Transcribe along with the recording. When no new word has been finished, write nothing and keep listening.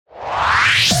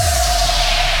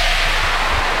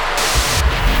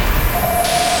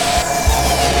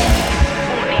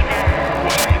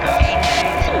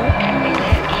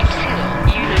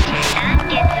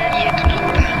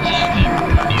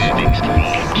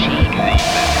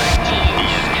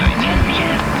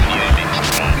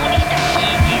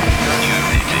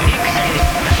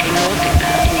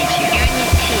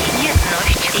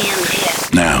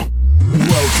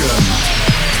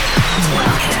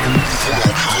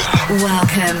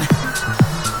Welcome.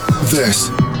 This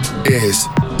is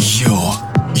your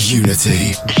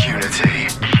Unity.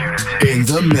 In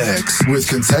the mix with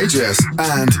Contagious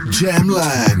and Jem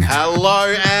Lang.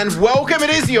 Hello and welcome. It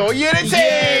is your Unity.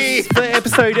 Yes, for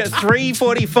episode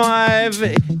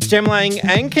 345. Jem Lang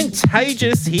and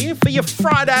Contagious here for your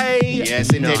Friday.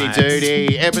 Yes, indeedy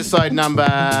doody. Episode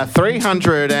number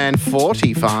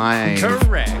 345.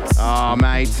 Correct. Oh,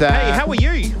 mate. Hey, how are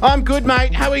you? I'm good,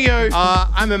 mate. How are you?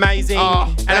 I'm amazing. Oh,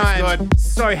 and that's I'm good.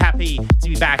 so happy to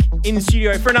be back in the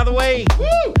studio for another week.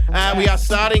 Woo! We are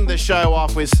starting the show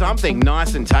off with something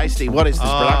nice and tasty. What is this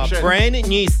production? Brand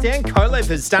new. Stan Kloev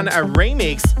has done a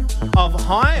remix of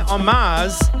High on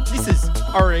Mars. This is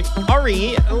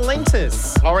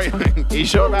Orientalist. Are you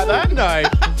sure about that? No.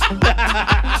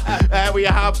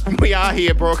 We are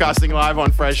here broadcasting live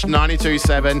on Fresh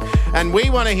 92.7 and we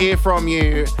want to hear from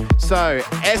you. So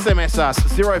SMS us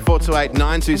 0428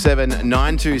 927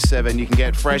 927. You can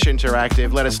get Fresh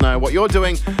Interactive. Let us know what you're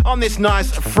doing on this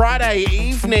nice Friday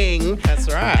evening.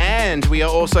 That's right. And we are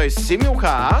also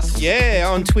simulcast. Yeah,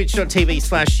 on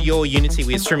twitch.tv/YourUnity.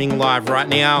 We're streaming live right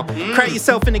now. Create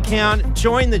yourself an account,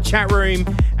 join the chat room,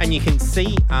 and you can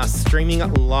see us streaming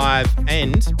live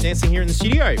and dancing here in the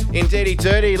studio. Indeedy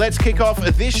dirty. Let's kick off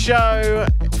this show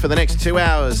for the next 2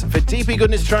 hours for deepy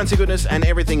goodness, trancey goodness, and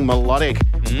everything melodic.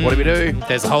 What do we do?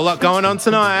 There's a whole lot going on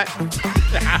tonight.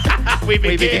 We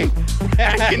begin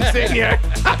and continue.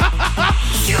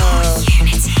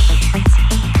 Unity.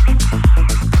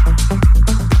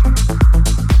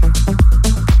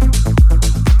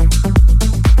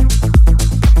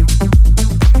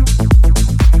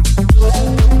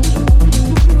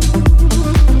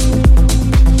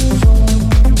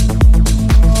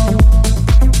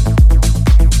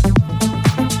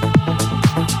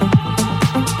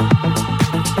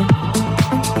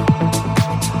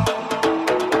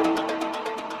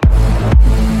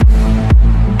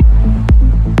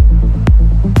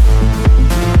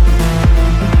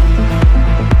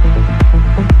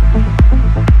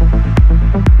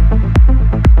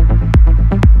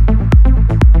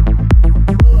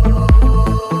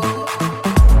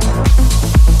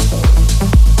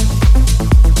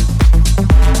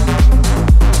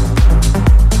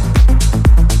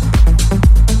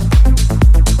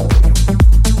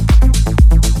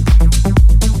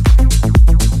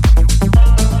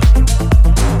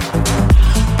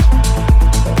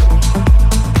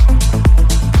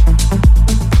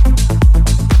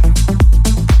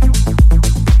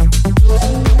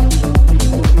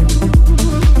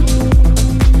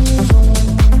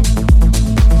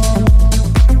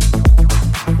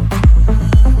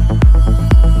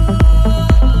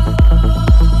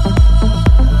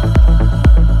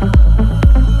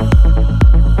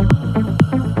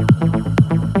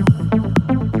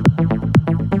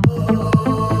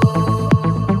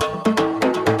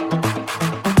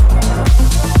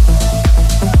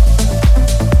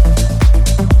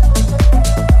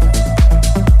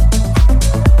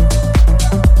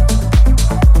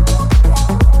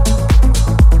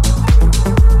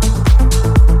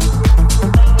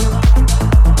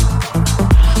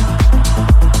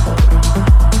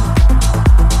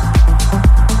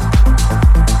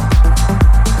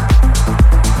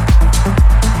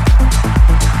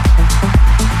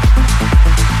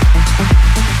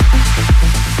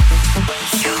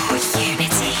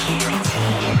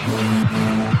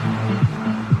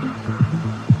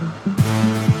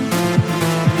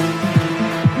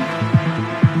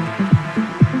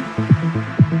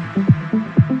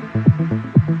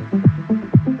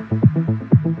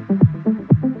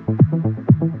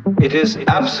 It is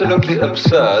absolutely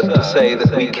absurd to say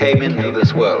that we came into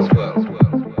this world.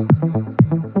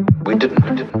 We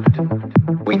didn't.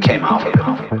 We came out of it.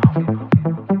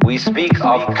 We speak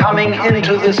of coming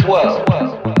into this world.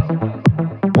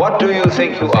 What do you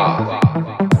think you are?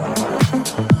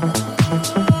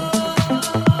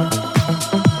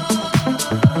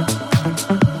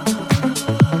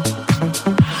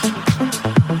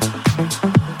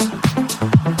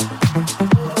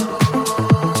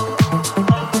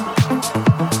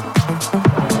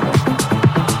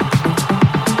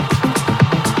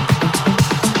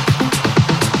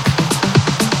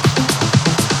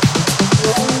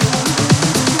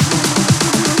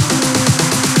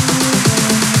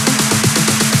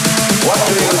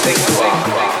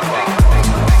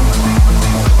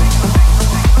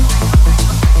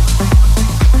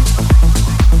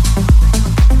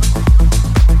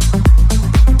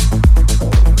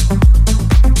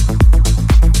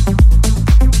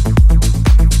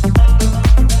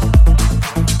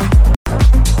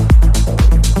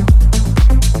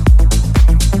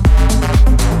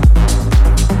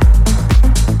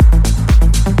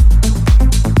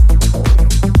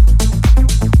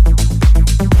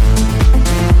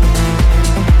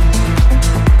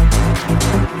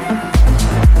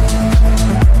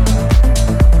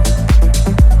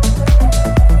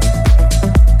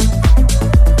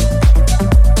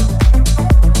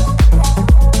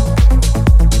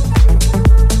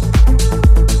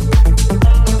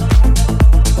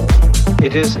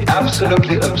 It is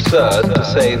absolutely absurd to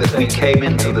say that we came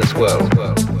into this world.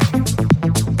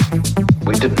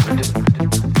 We didn't.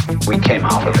 We came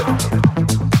out of it.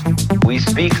 We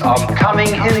speak of coming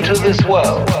into this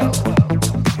world.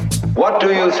 What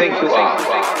do you think you are?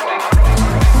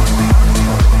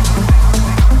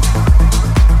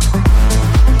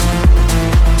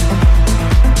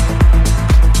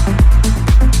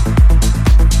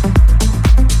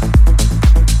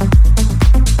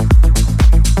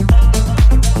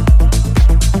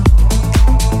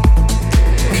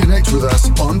 With us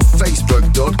on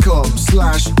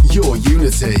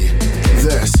Facebook.com/YourUnity.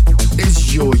 This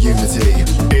is Your Unity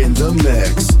in the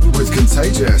mix with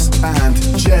Contagious and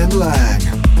Jem Lang.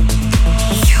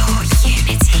 Your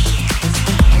Unity.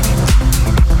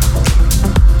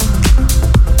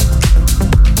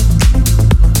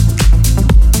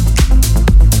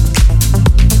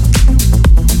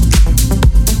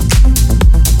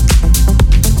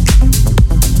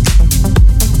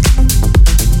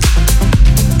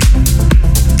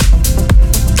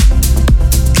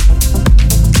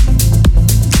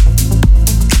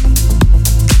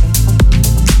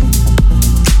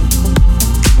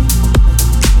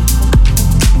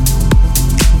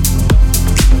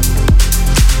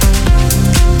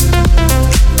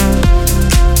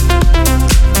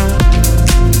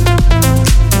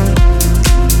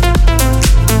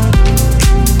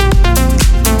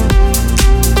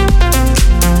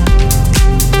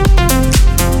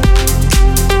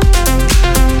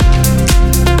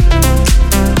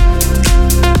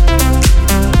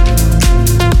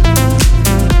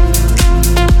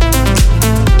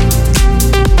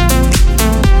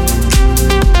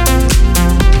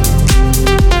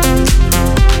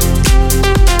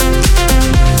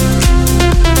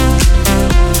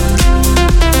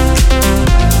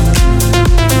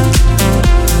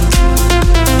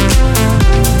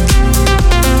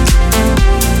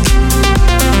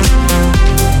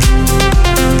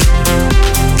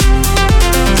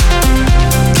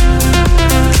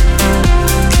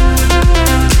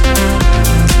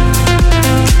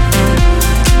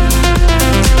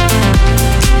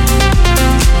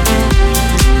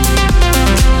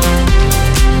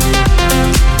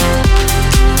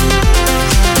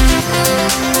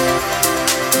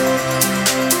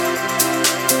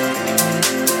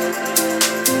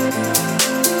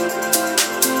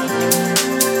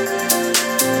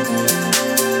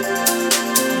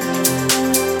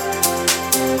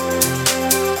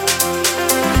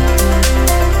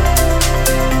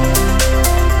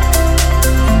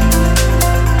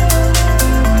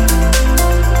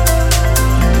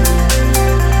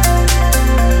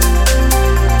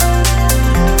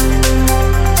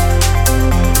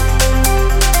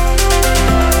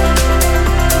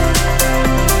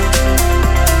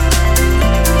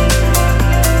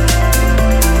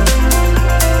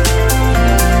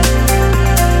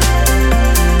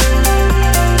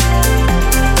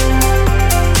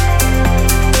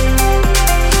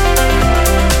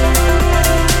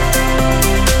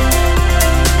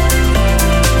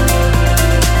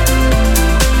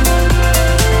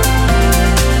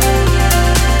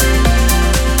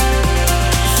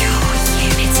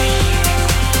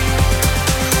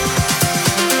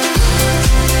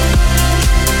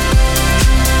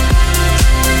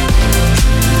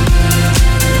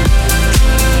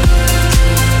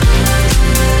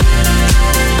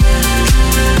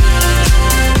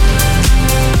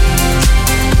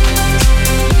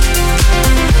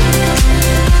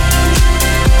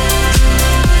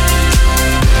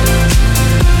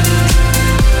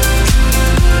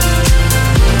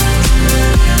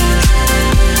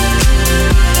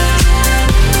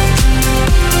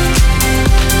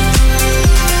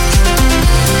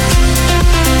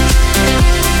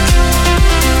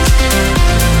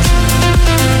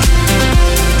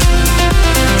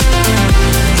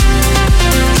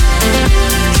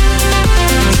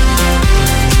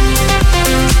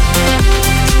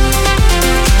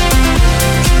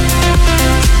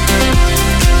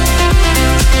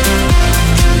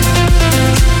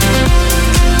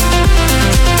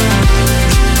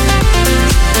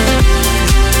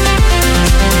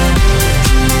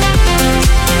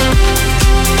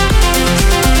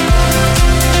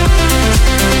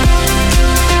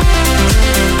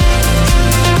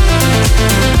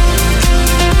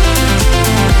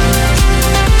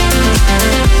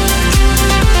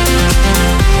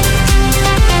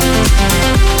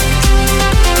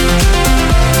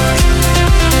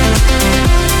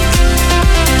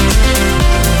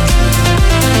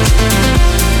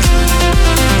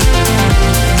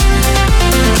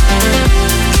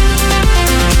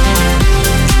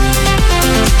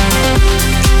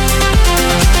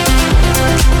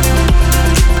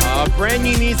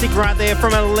 there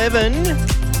from Elevven.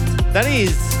 That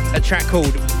is a track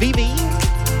called Vivi.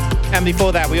 And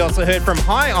before that, we also heard from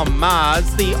High on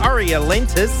Mars, the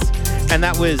Orientalist, and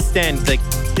that was Stan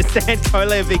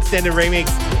Kloev extended remix.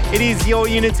 It is Your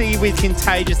Unity with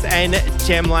Contagious and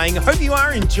Jem Lang. Hope you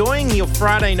are enjoying your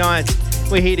Friday night.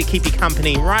 We're here to keep you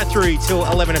company right through till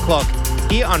 11 o'clock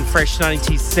here on Fresh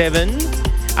 92.7.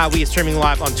 We are streaming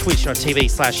live on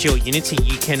twitch.tv/Your Unity.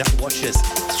 You can watch us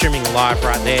streaming live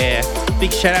right there.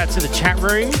 Big shout out to the chat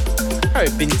room.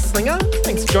 Hope Bin Slinger,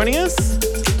 thanks for joining us.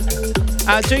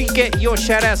 Do get your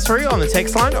shout outs through on the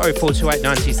text line 0428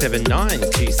 927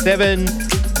 927.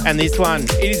 And this one,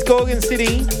 it is Gorgon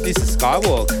City. This is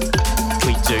Skywalk.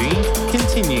 We do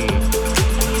continue.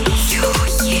 Your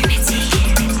Unity.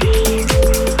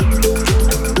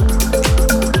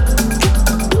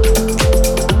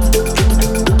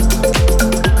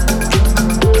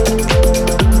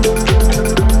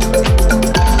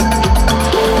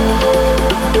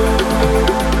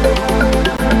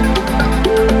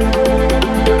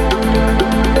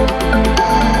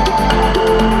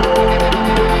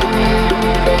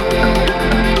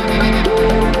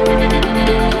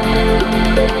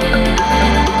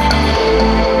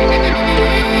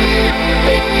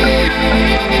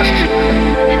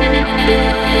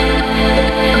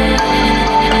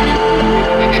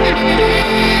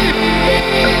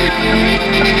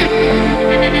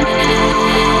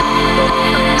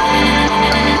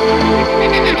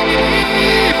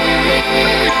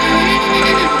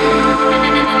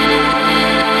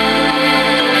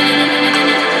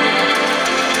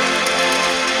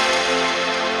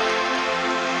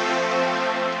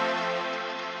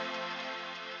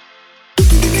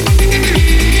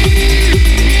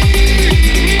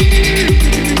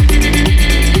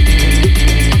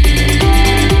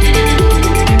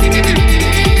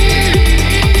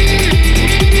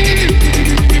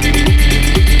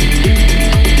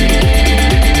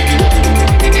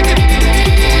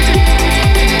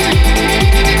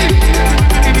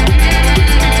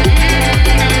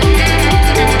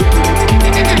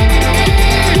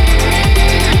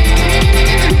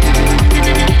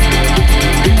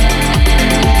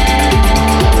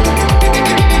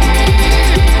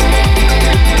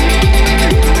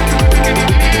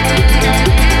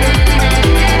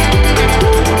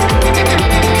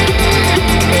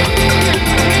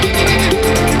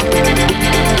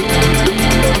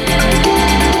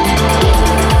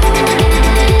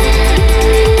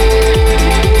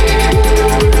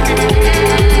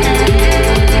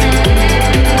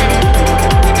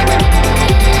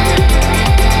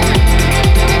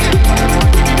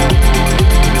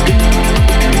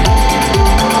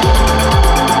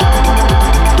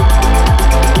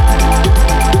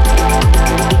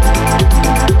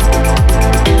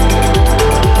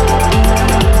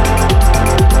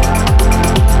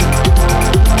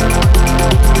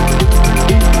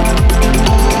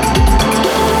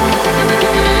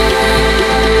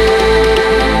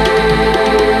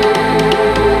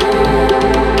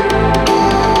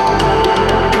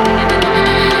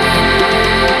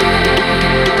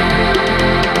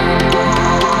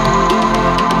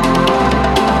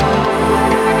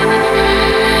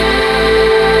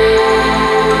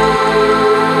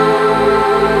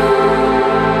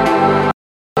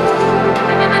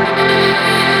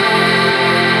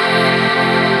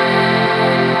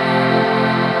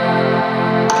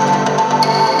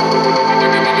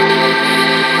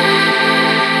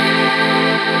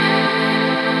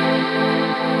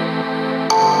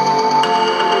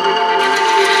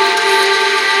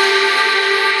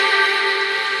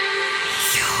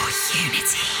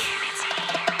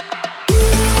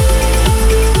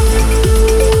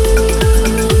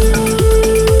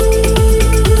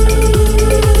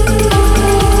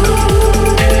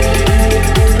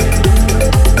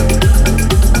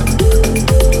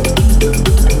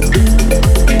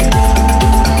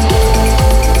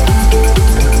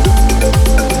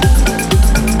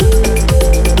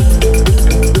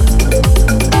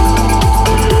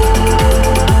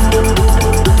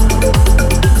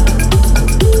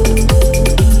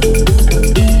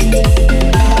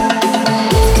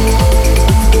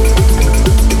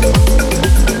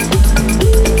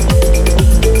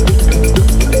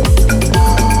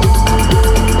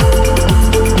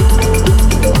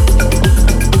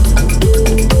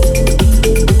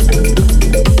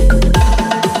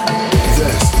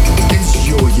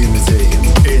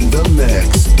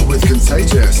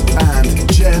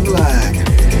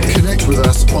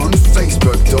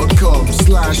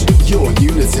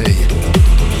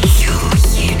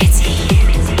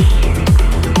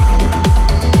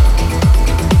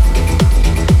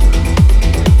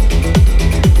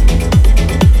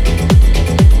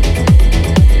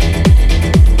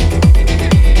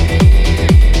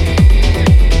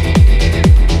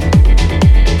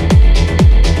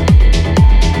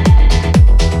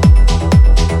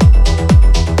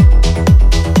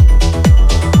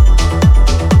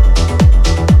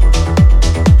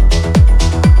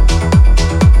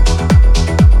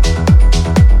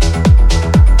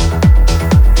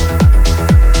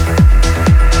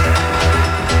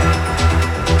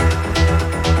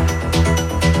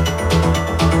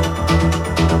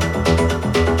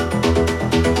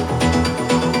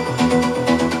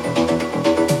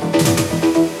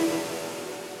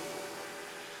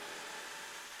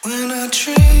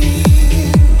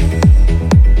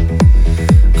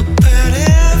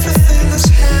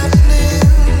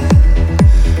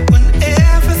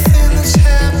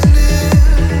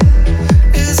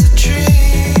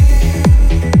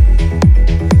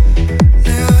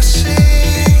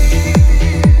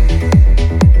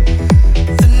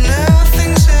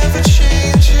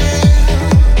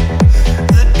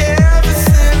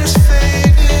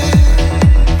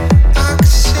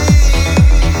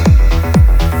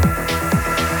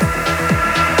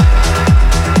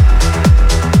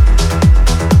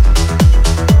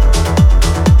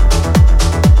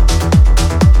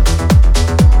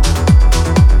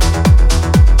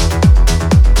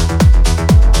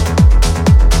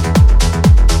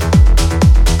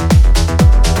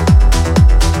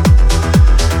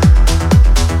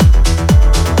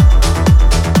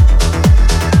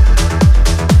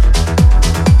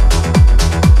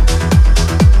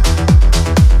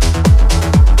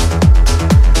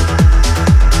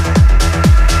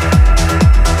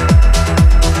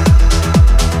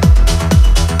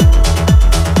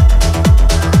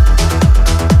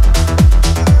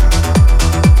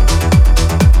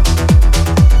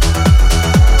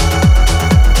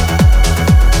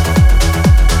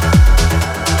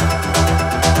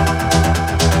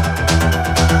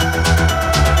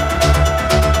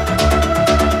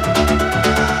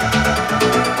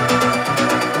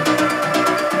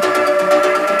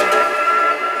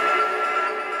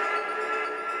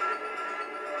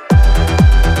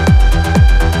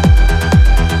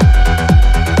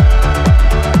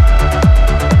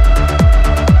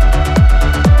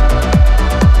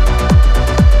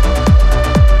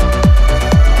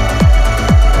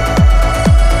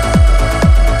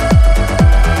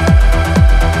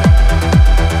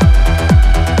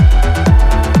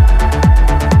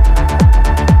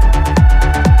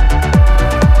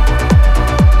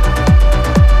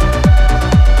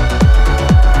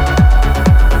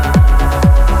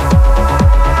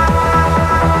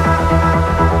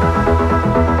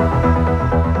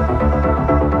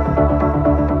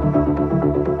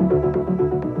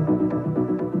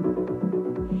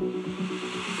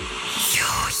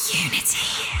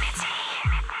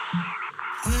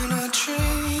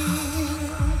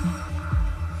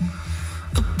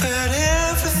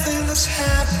 that's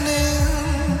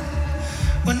happening,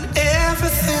 when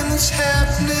everything that's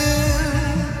happening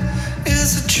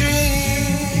is a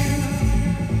dream.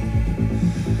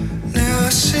 Now I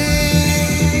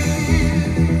see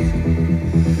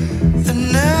that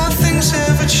nothing's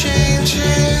ever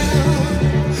changing,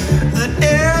 that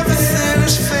everything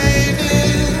is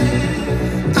fading.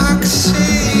 I can see.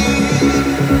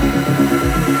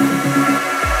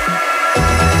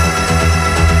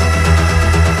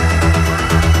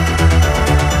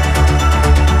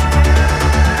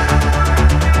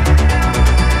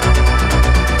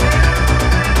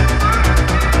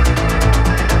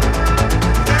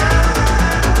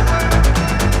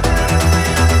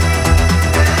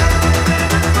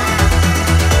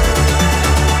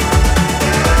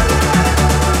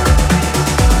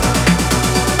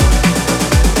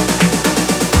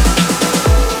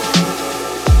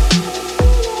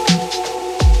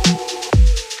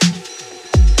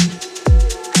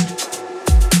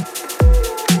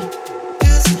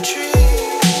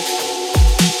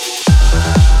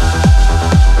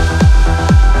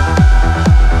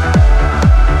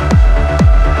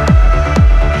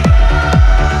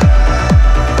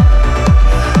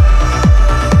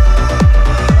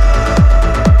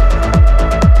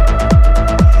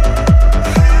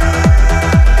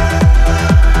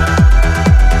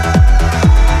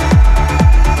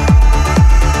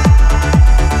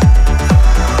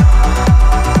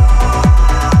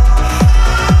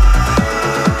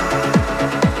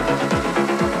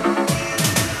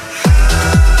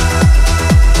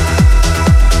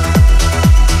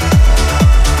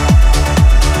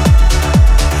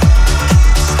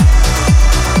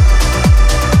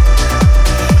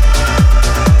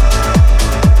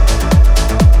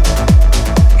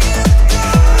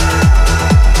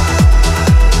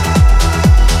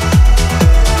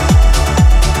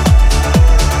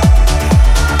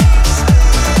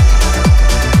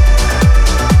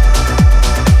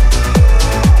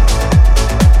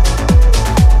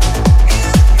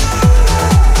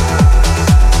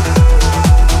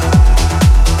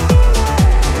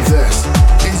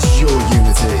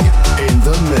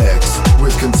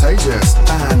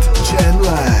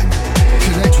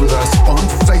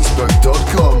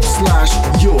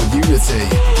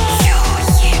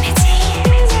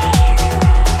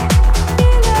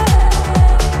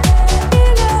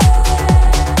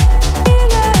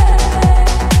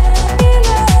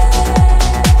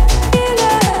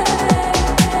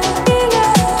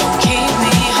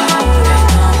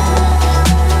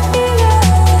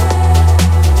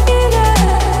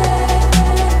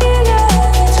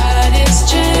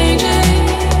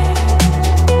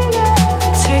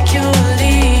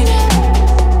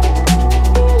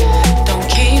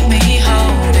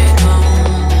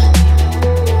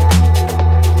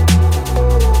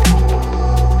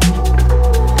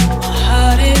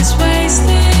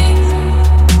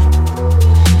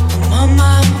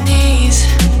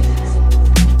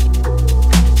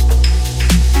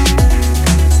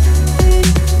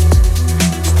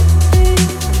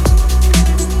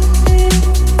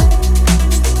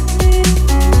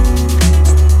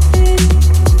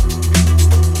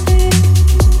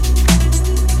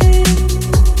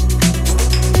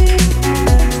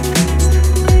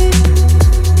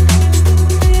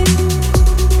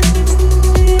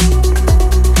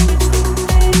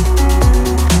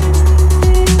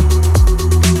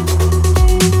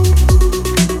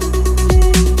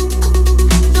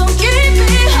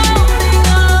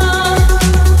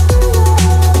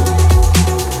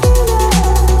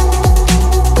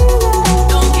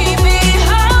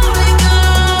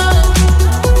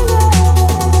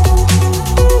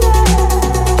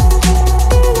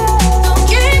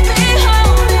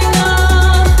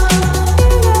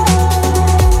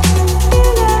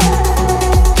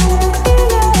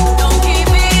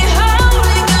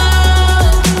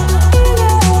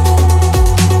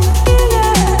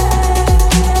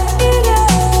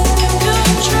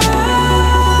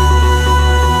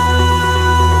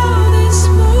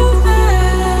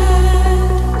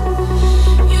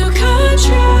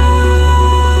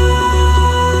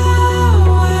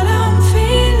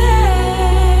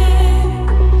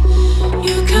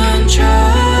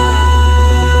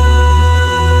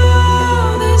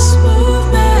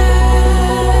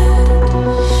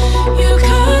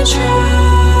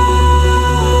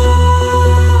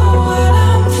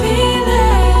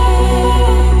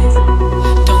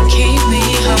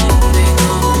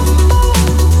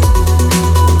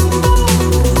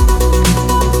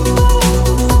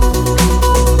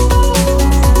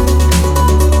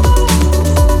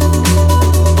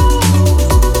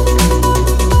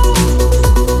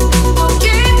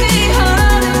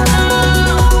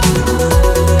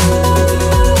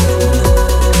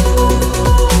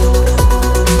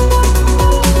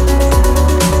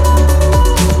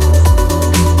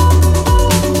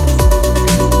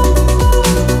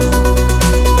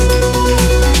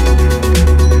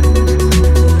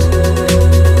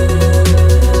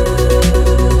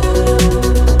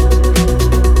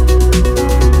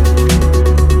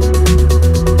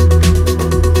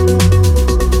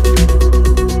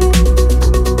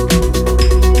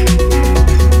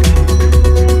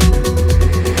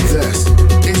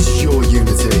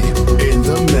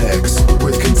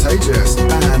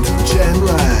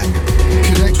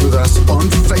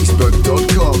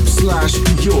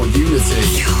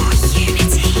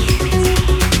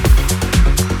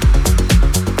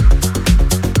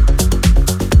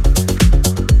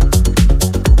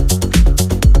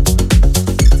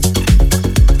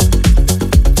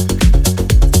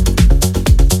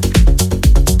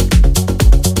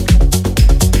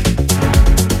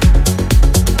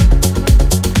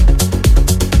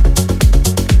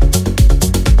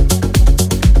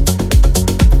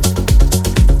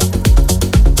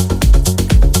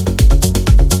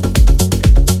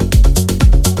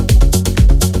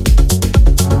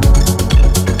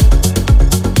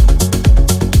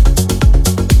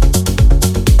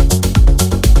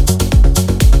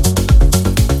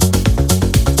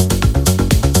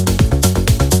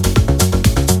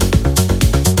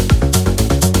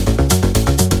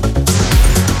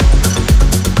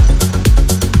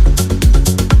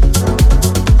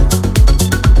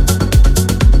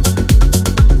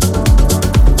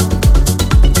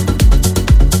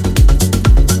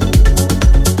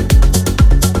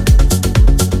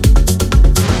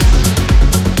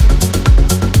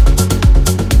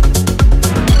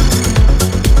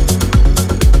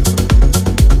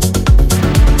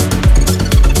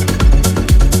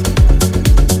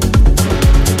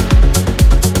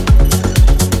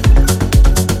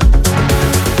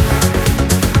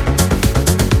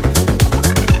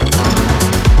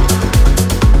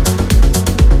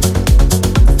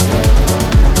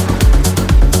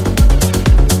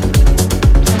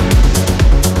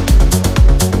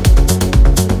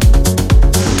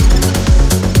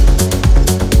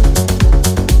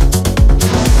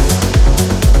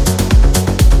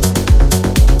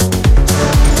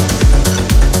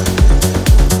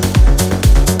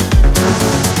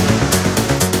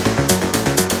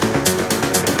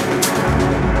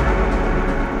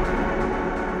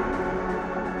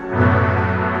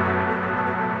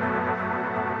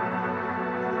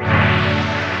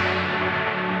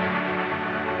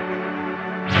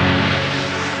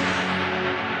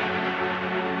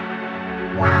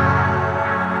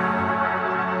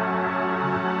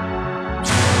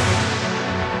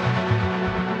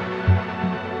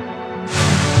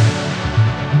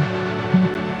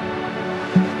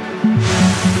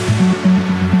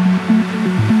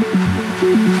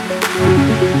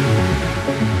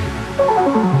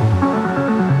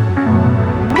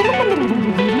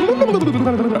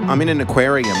 I'm in an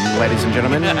aquarium, ladies and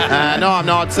gentlemen. No, I'm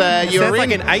not. You're Sounds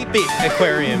like in an 8-bit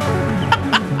aquarium.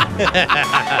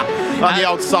 like the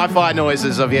old sci-fi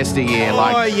noises of yesteryear,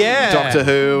 like yeah. Doctor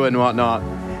Who and whatnot.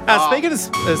 Speaking of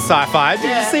sci-fi,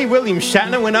 did you see William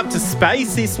Shatner went up to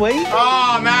space this week?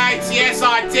 Oh, mate, yes,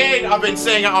 I did. I've been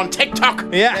seeing it on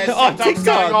TikTok. Yeah, There's on TikTok's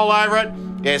TikTok. going all over it.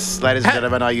 Yes, ladies and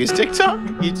gentlemen, I use TikTok.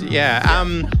 Have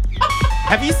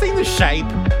you seen the shape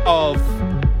of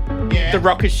the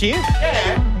rocket ship?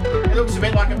 Yeah. It looks a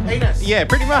bit like a penis. Yeah,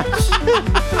 pretty much.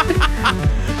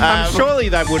 Surely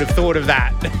they would have thought of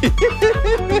that.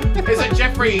 Is it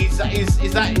Jeffrey's?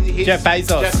 Is that his? Jeff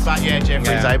Bezos.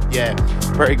 Jeffrey's. Yeah.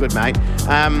 Very good, mate.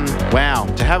 Wow.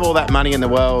 To have all that money in the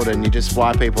world and you just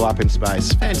fly people up in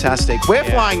space. Fantastic. We're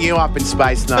flying you up in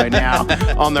space, though, now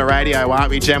on the radio,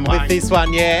 aren't we, Jem Lang? With this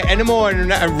one, yeah. Enamour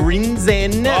and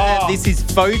Rinzen. This is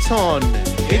Photon.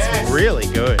 It's really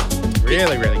good.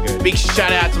 Really, really good. Big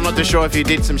shout-outs. I'm not too sure if you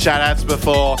did some shout-outs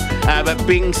before, but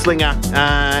Bing Slinger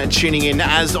tuning in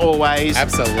as always.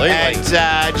 Absolutely. And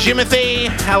Jimothy.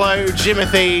 Hello,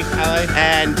 Jimothy. Hello.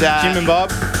 And Jim and Bob.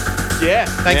 Yeah.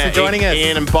 Thanks for joining us.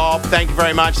 Ian and Bob, thank you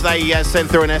very much. They sent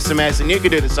through an SMS, and you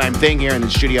can do the same thing here in the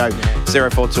studio.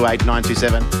 0428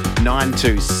 927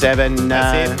 927.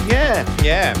 That's it.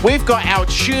 Yeah. We've got our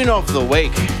tune of the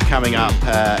week coming up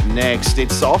next.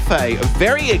 It's off a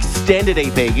very extended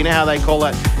EP. You know how they call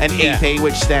it an EP,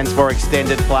 which stands for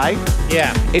extended play?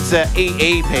 Yeah. It's a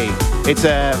EEP. It's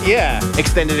a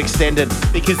extended.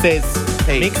 Because there's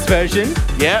mixed version.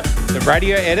 Yep. The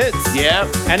radio edits. Yep.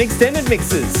 And extended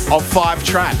mixes. Of 5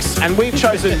 tracks. And we've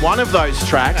chosen one of those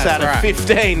tracks out of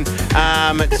 15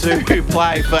 to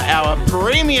play for our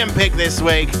premium pick this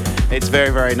week. It's very,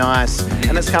 very nice.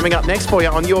 And it's coming up next for you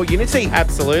on Your Unity.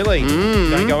 Absolutely.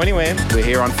 Don't go anywhere. We're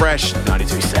here on Fresh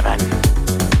 92.7.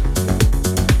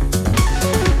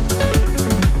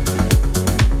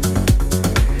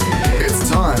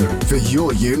 Time for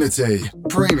Your Unity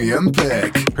Premium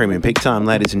Pick. Premium pick time,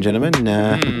 ladies and gentlemen.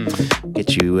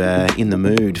 Get you in the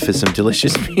mood for some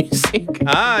delicious music.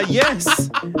 Yes.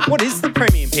 What is the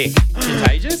premium pick?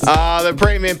 Contagious? The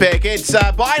premium pick. It's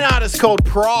by an artist called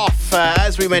PROFF,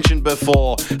 as we mentioned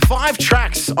before. 5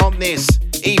 tracks on this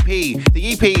EP.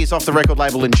 The EP is off the record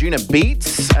label Injuna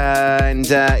Beats, and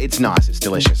it's nice. It's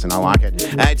delicious, and I like it.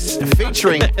 It's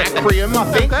featuring Anuqram, I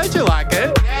think. Glad you like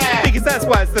it. Yeah. Because that's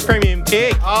why it's the premium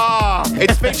pick. Oh,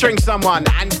 it's featuring someone.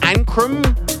 Anuqram?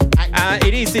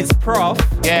 It is. It's PROFF.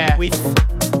 Yeah. With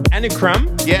Anuqram.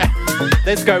 Yeah.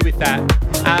 Let's go with that.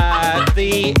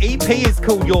 The EP is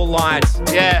called Your Light.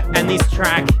 Yeah. And this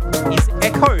track is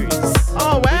Echoes.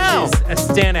 Oh, wow. Which is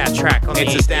a standout track on the EP.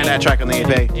 It's a standout track on the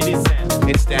EP. It is standout.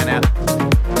 It's standout.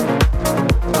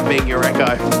 I'm being your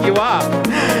echo. You are.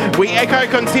 We echo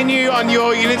continue on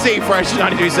Your Unity, Fresh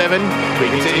 92.7. We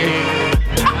continue.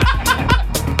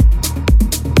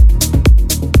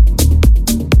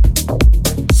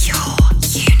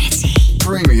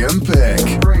 Premium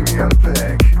Pick. Premium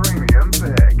Pick. Premium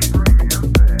Pick.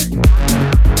 Premium Pick.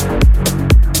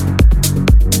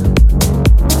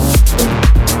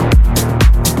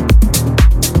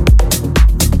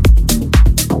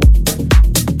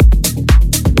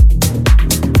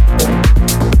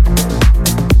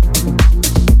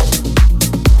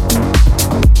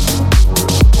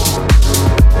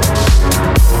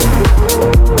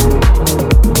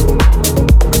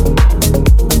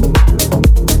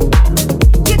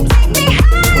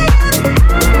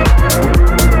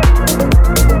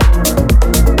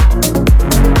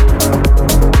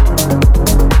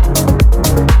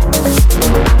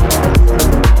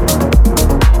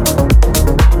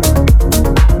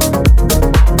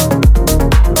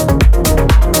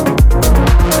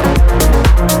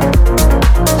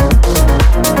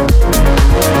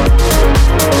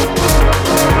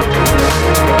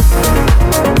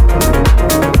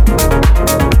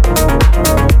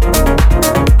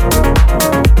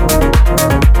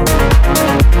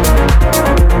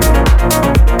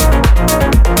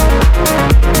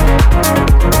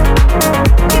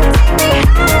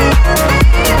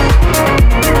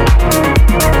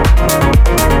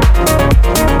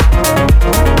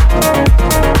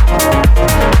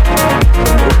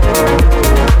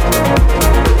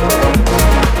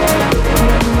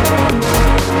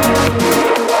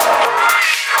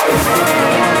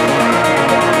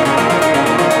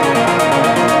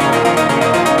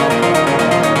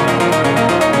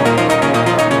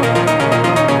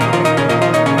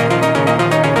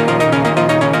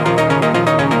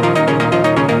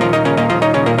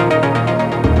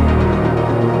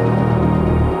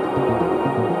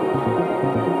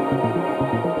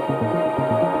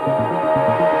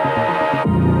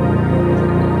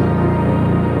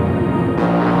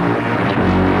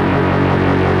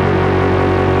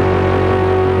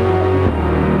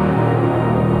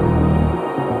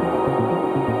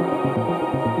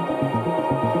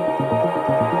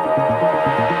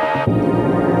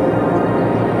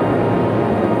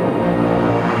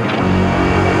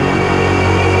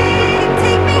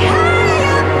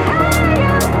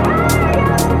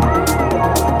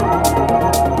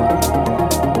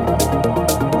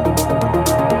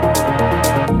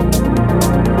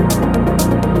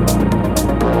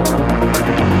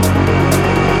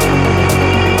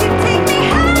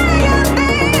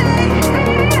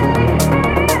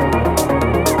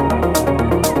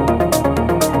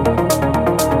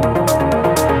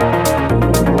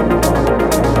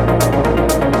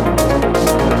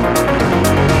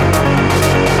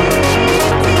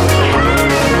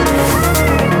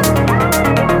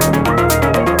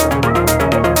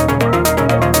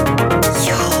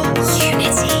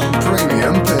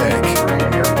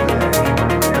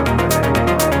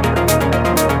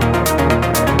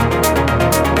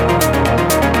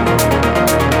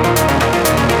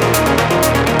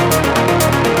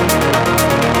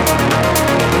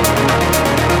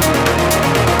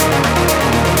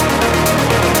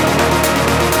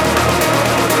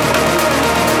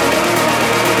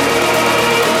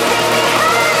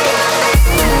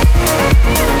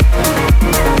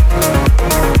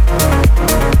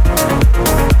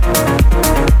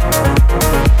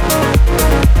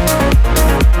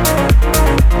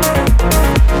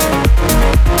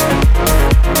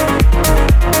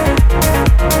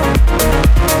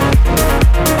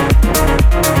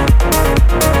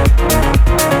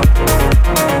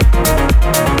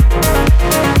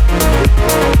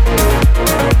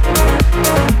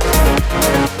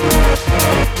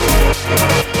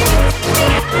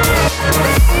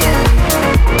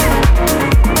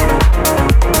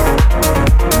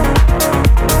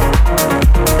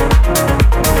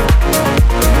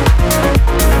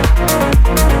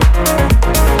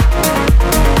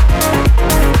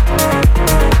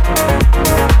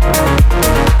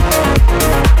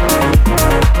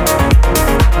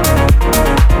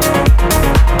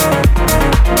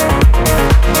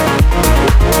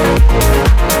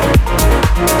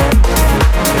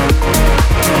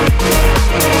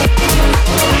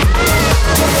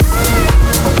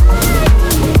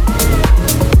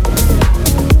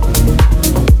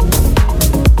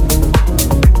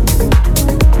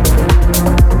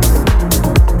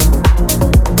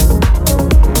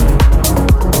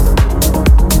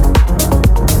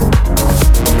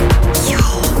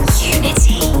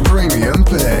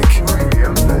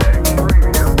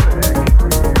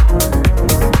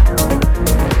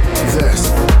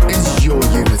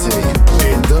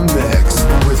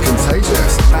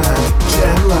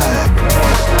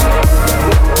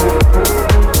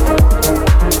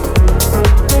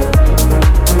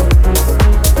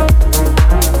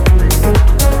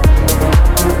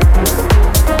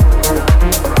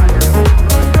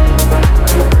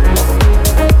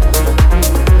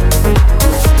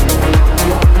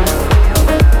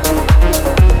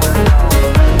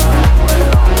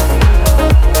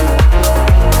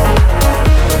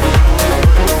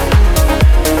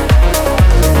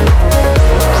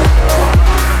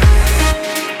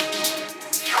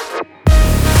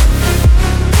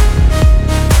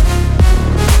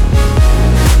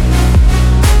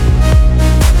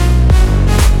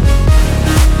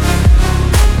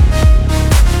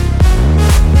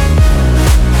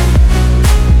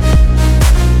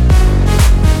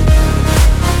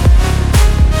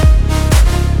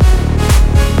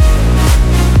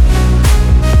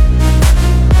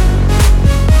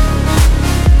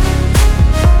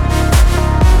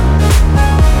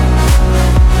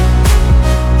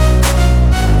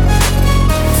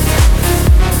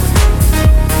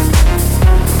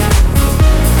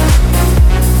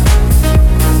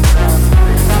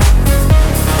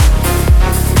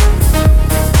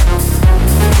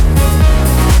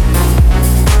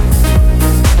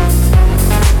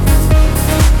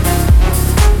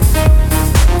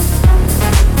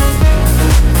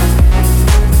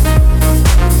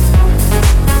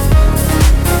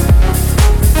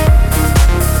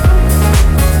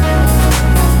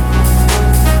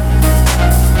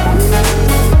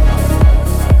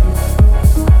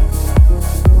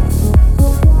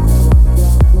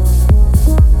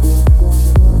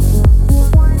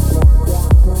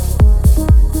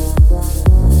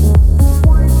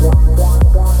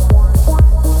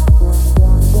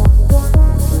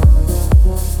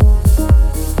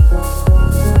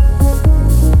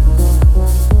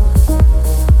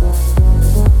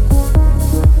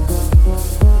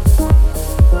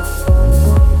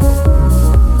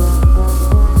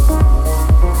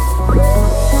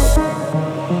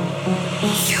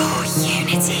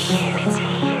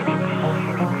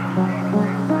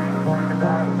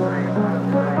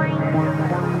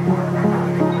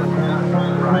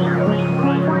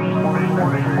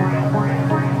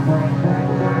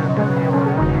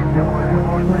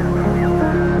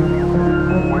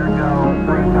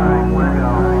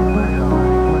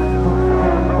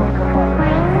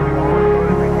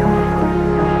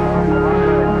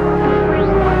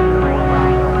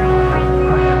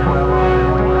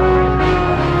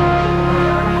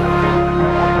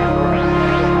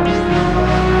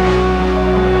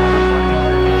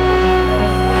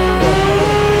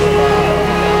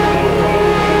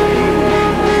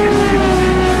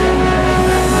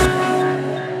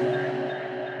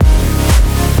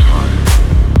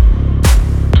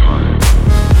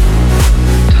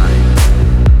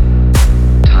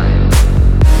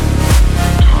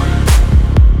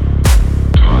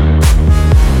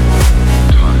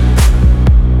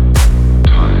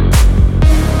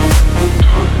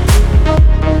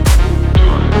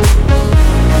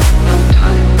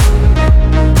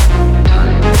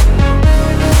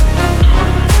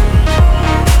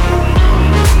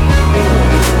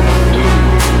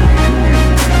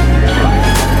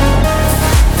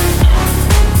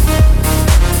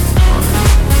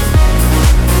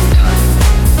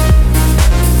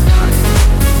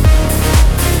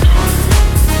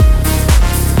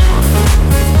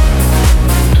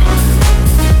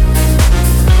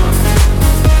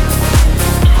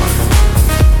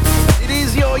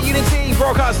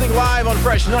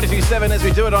 Fresh 92.7 as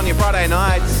we do it on your Friday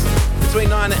nights between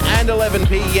 9 and 11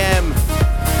 p.m.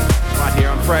 Right here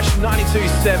on Fresh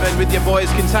 92.7 with your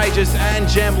boys Contagious and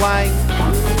Jem Lang.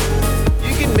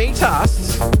 You can meet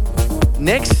us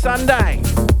next Sunday.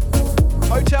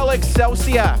 Hotel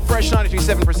Excelsior. Fresh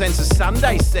 92.7 presents a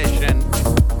Sunday session.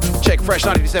 Check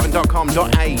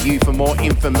fresh927.com.au for more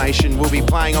information. We'll be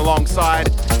playing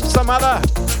alongside some other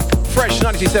Fresh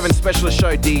 92.7 specialist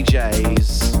show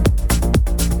DJs.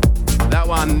 That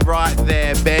one right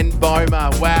there, Ben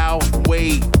Böhmer. Wow,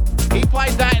 he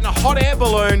played that in a hot air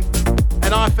balloon,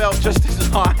 and I felt just as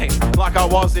high like I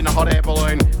was in a hot air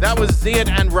balloon. That was Zeit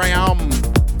and Raum.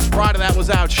 Prior to that was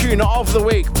our tune of the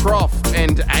week, PROFF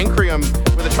and Anrey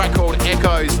with a track called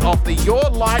Echoes off the Your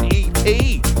Light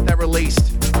EP that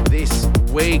released this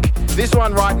week. This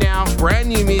one right now, brand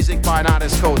new music by an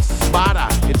artist called Spada.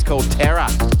 It's called Terra.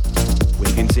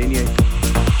 We continue.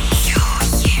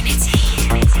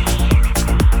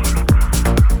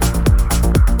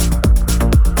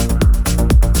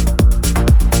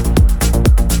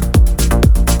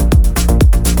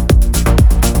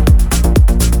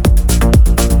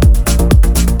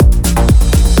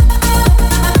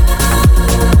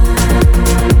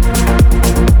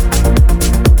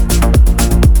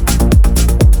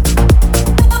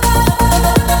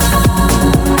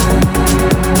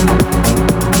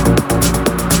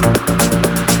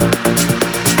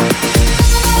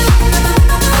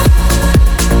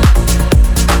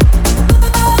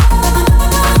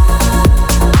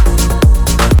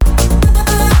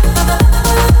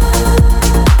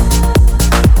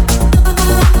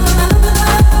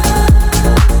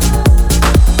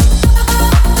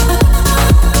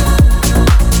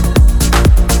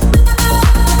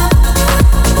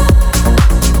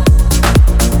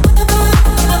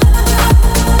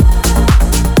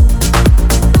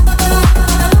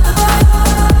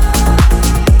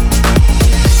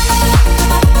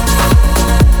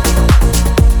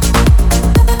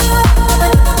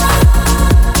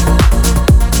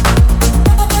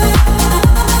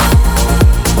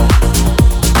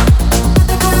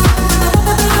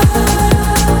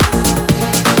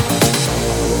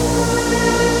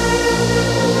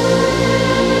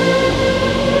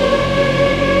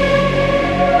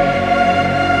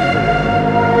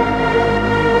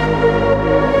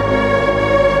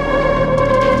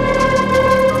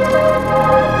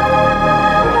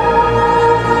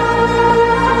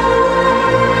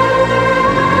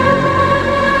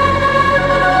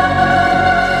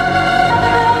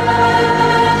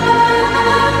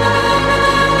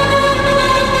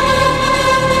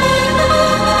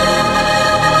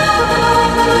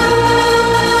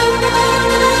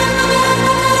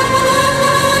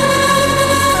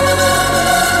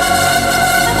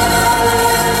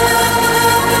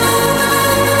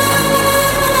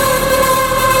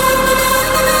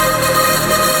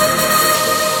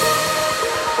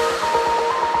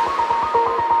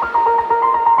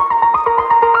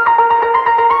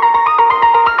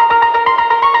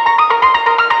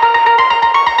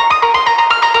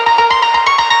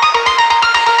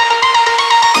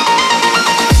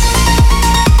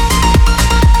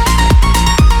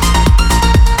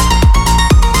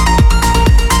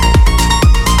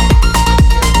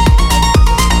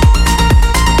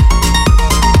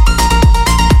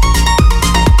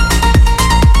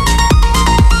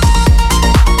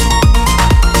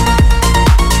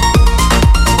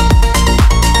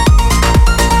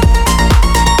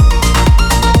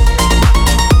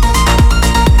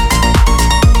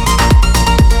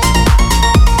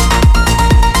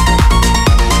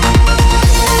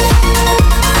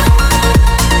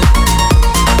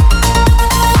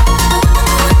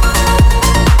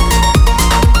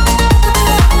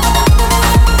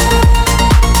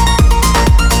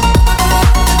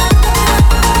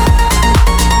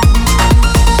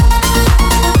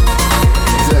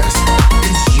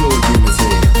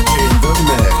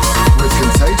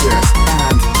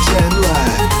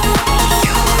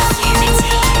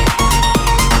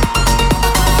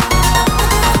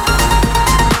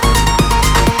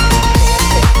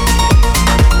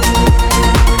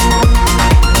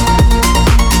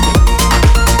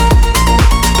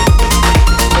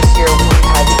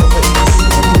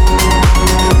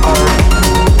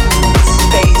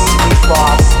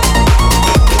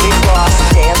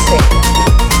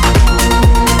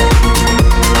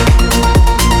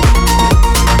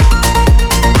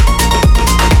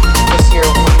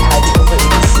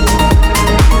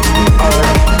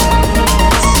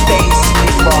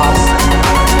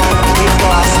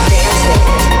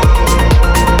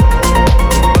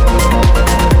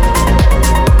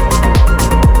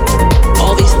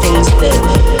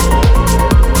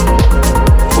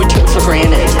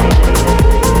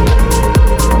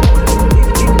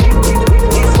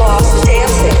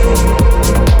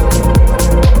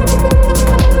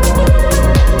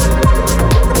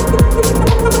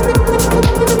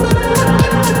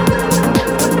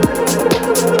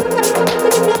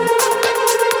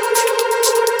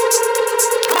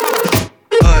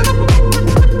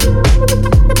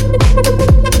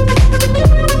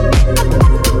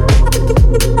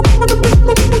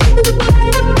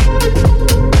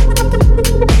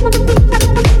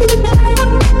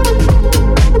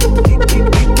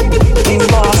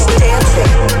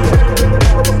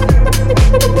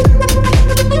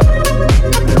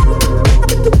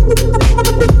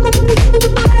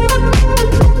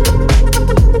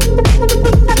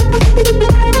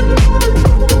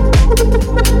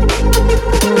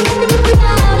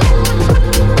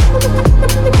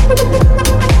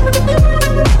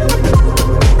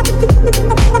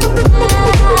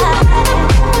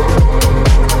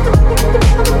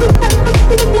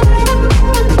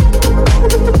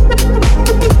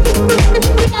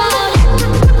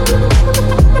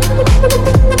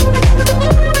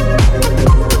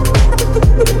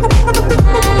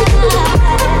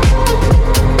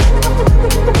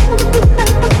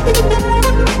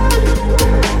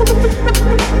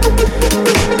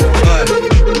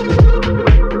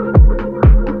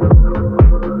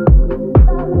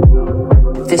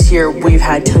 this year we've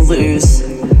had to lose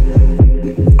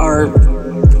our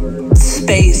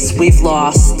space, we've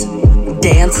lost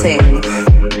dancing.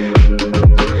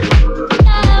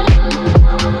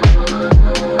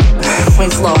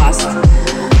 We've lost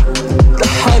the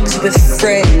hugs with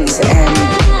friends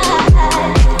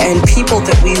and people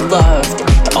that we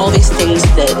loved, all these things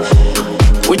that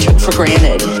we took for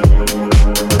granted.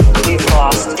 We've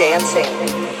lost dancing.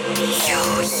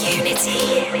 Your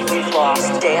unity. We've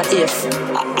lost dancing.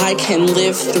 If I can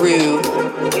live through,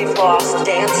 we've lost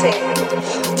dancing.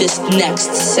 This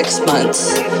next 6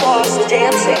 months, we've lost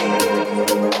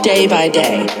dancing. Day by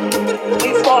day,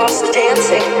 we've lost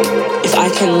dancing. If I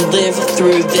can live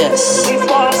through this, we've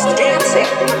lost dancing.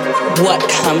 What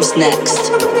comes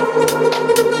next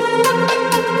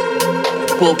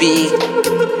will be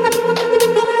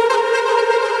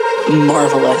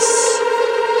marvelous.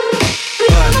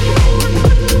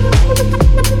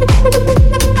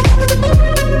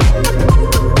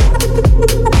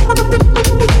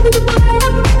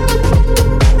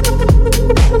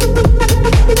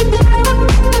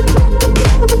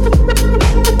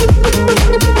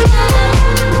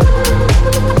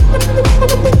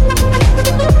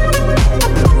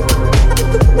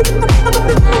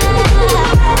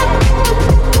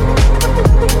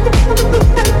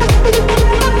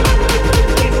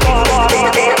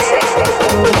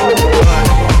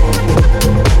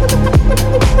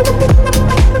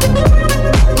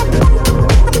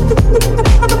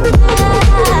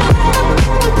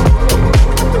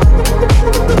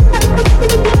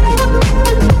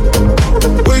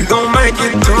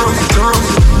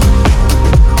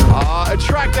 A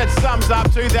track that sums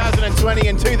up 2020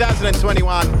 and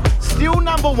 2021. Still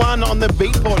number one on the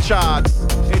Beatport charts.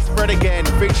 It's Fred Again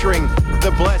featuring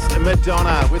the blessed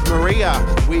Madonna with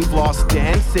MAREA, We've Lost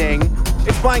Dancing.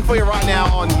 It's playing for you right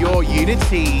now on Your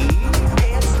Unity.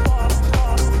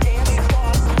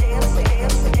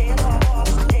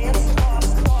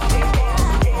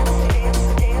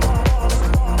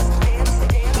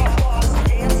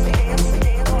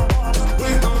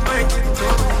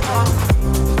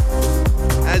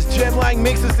 Jem Lang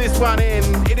mixes this one in.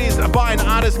 It is by an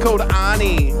artist called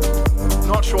Arnie.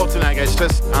 Not Schwarzenegger, it's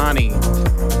just Arnie.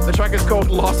 The track is called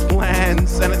Lost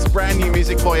Lands, and it's brand new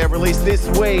music for you, released this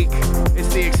week.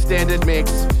 It's the extended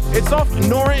mix. It's off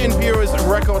Nora and Pure's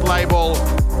record label.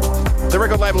 The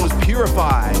record label is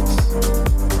Purefied.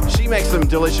 She makes some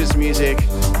delicious music,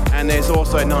 and there's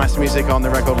also nice music on the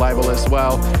record label as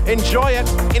well. Enjoy it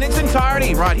in its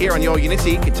entirety right here on Your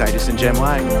Unity, Contagious and Jem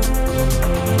Lang.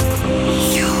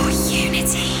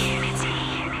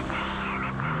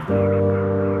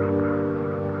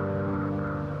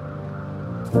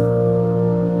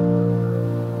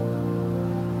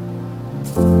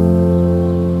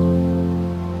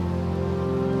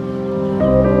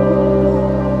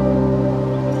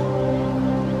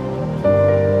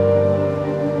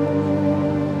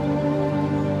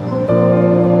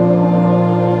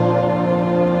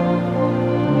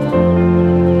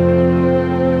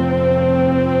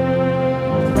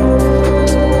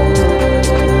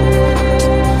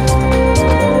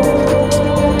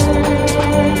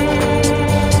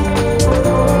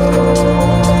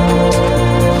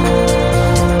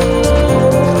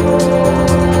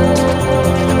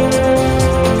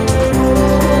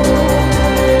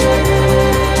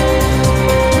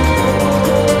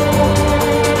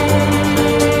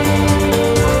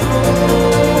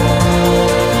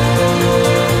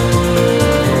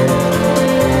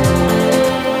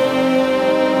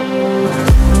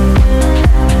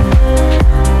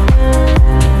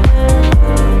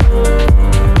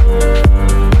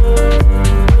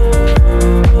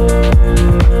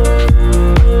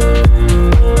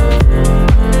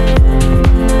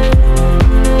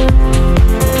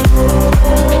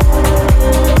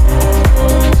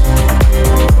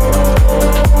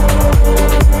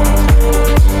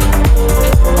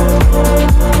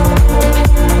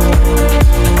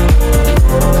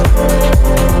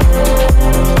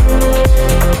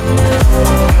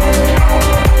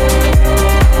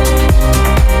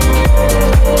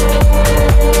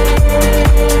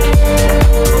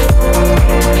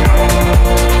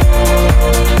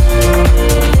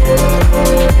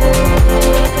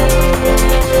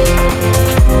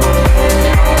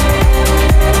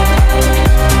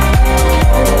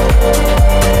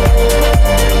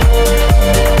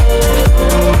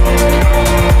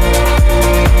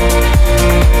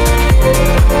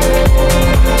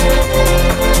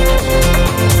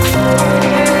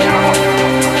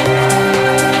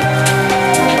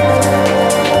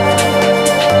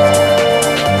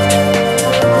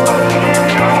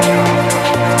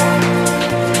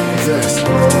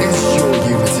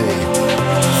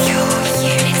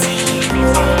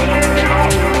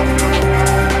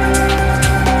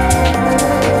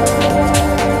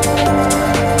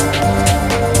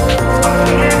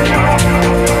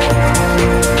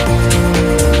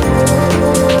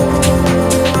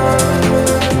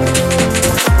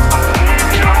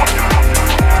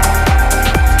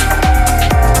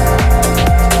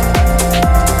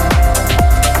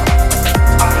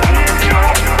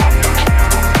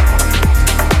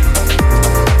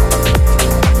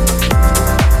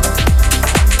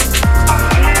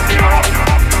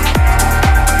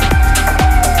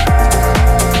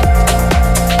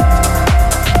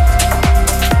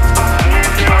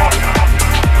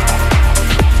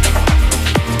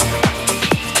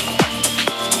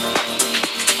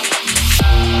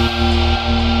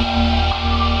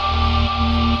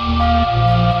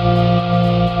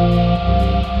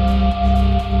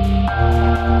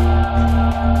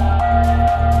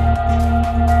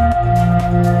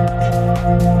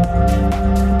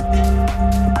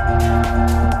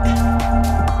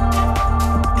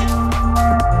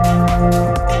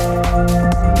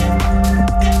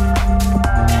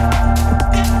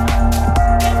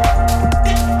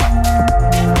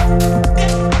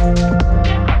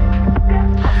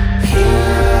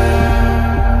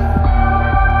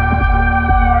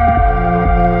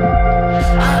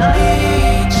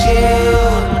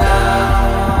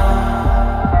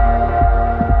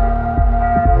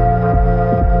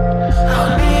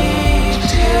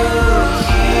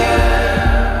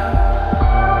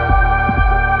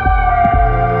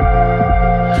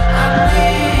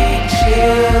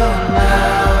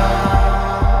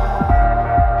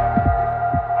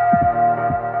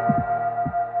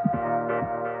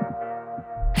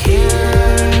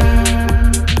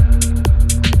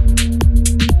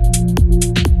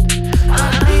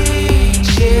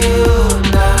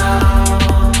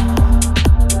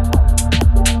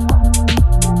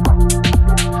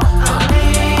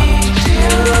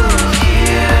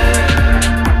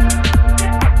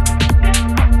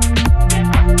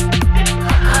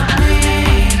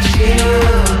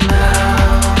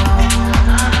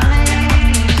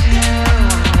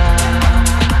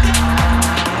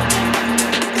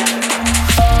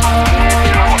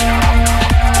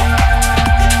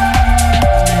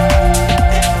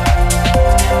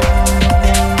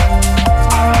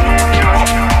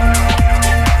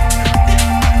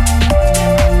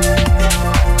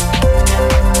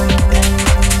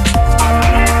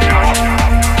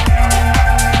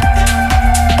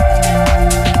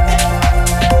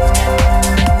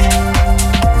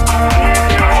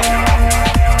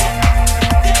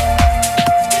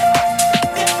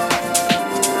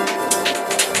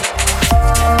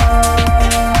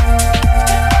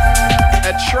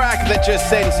 just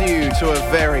sends you to a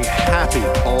very happy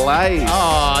place.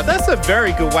 Oh, that's a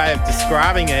very good way of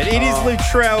describing it. It is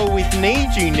Luttrell with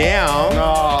Need You Now.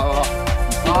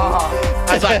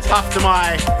 As I tuft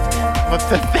my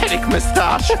pathetic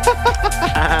moustache.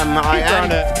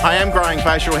 I am growing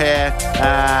facial hair.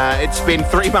 It's been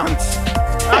 3 months.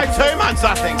 No, 2 months,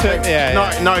 I think.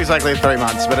 Not exactly 3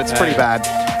 months, but it's pretty bad.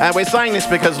 We're saying this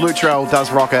because Luttrell does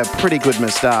rock a pretty good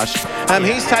moustache.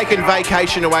 He's taken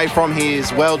vacation away from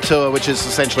his world tour, which is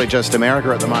essentially just America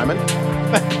at the moment.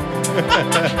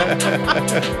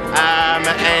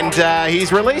 And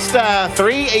he's released 3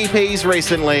 EPs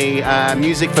recently.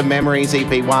 Music for Memories,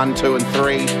 EP 1, 2 and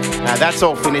 3. That's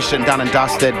all finished and done and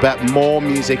dusted, but more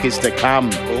music is to come.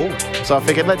 Ooh. So I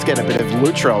figured let's get a bit of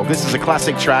Luttrell. This is a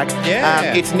classic track.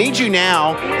 Yeah. It's Need You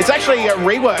Now. It's actually a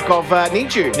rework of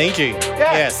Need You. Need You.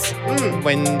 Yeah. Yes.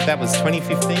 When that was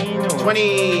 2015 or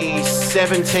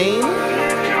 2017.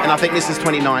 And I think this is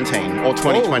 2019 or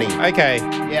 2020. Ooh, okay.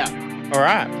 Yeah. All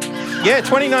right. Yeah,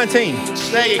 2019.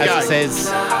 There you go. As it says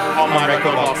on my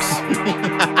record box.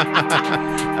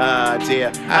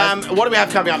 Dear. What do we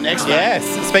have coming up next, mate? Yes.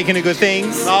 Speaking of good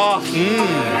things. Oh.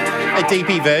 A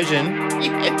DP version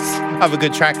Yes. of a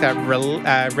good track that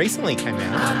recently came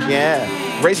out. Yeah.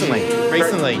 Recently.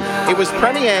 It was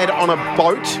premiered on a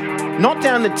boat, not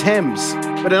down the Thames,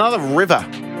 but another river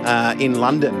in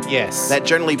London. Yes. That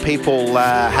generally people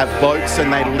have boats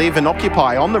and they live and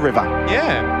occupy on the river.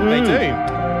 Yeah, they do.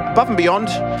 Above and Beyond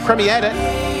premiered it,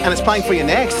 and it's playing for you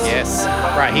next. Yes.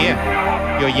 Right here.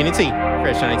 Your Unity.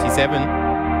 Fresh 97.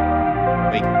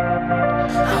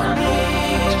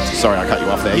 Sorry, I cut you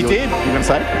off there. You did. You going to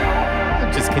say?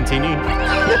 Just continue.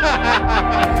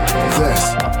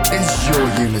 This is Your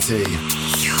Unity.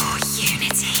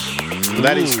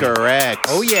 That is correct.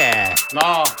 Oh, yeah.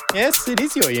 Oh. Yes, it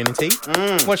is Your Unity.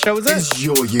 What show was it? Is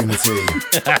Your Unity.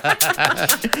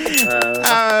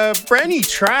 Brand new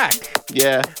track.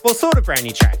 Yeah. Well, sort of brand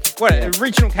new track. What,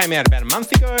 original came out about a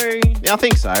month ago? Yeah, I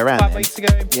think so, around 5 then. weeks ago?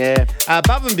 Yeah.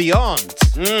 Above and Beyond.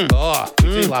 Oh,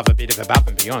 we do love a bit of Above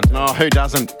and Beyond. Oh, who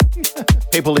doesn't?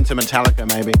 People into Metallica,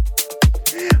 maybe.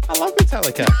 I love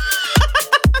Metallica.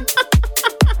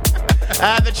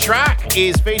 The track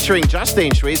is featuring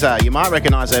Justine Suissa. You might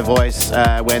recognise her voice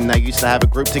when they used to have a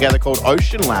group together called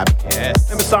Ocean Lab. Yes.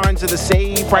 Remember Sirens of the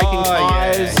Sea, Breaking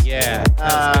Ties? Yeah.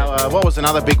 What was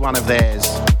another big one of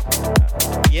theirs?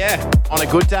 Yeah. On a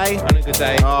Good Day? On a Good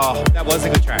Day. Oh, That was a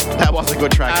good track. that was a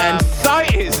good track. And so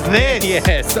is this.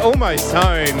 Yes, almost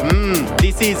home.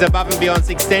 This is Above and Beyond's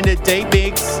extended deep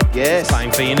mix. Yes.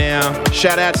 Playing for you now.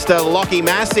 Shout outs to Lockie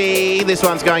Massey. This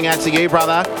one's going out to you,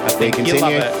 brother. I think you'll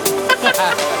love it.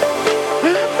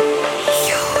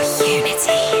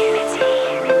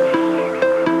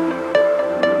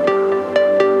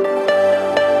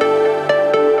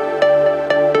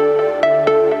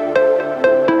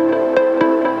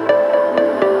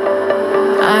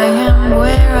 I am waiting.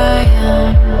 I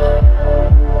am,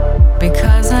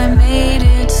 because I made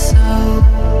it so.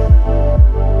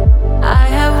 I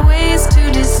have ways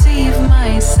to deceive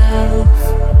myself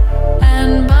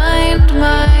and bind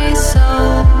my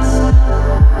soul.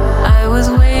 I was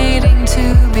waiting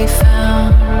to be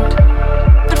found,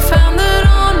 but found that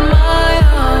on my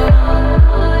own.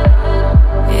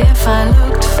 If I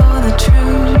looked for the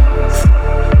truth,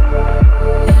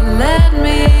 it led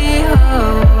me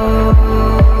home.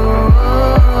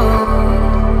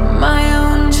 My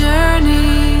own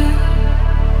journey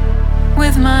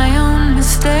with my own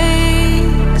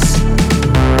mistakes.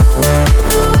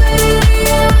 The way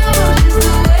out is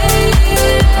the way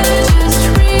in. Just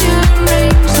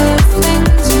rearrange the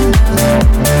things you know.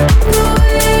 The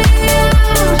way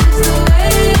out is the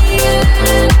way in.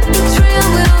 The trail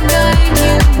will guide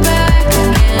you back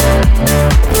again.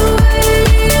 The way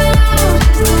out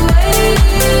is the way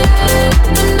in.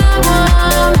 And now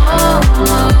I'm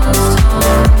almost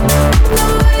home. The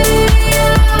way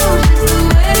out is the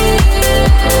way in.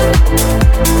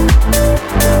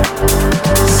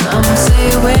 Some say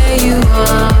where you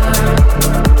are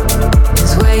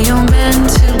is where you're meant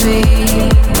to be.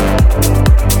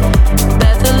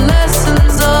 That the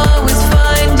lessons always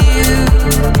find you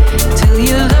till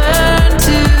you learn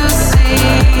to see.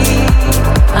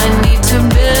 I need to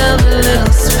build a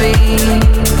little speed.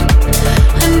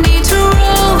 I need to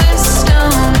roll this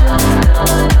stone.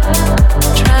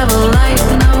 Travel light,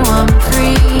 know I'm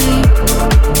free,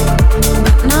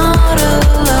 but not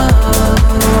alone.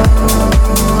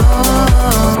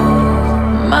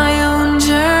 My own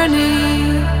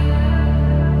journey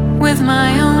with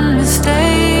my own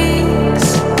mistakes.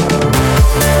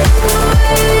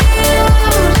 The way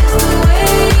out is the way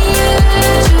in.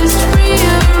 Just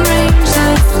rearrange the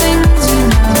things you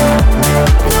know.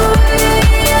 The way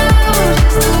out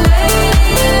is the way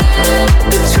in.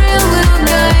 The trail will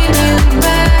guide you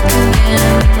back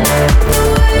again. The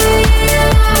way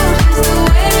out is the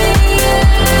way in.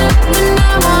 And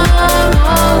now I'm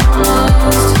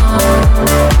almost home.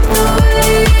 The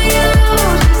way out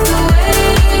is the way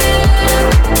in.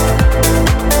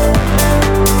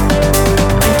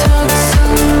 I talked so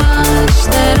much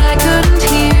that I couldn't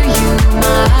hear you.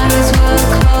 My eyes were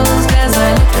closed as I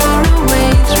looked for a way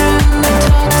through. I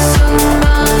talked so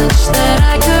much that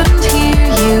I couldn't hear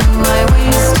you. I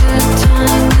wasted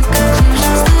time with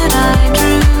conclusions that I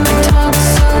drew. I talked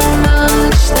so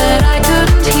much that I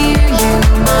couldn't hear you.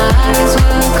 My eyes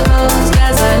were closed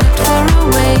as I looked for a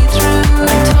way through.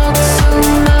 I talked so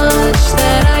much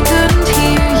that I couldn't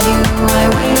hear you. I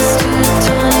wasted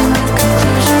time with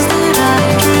conclusions that I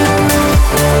drew.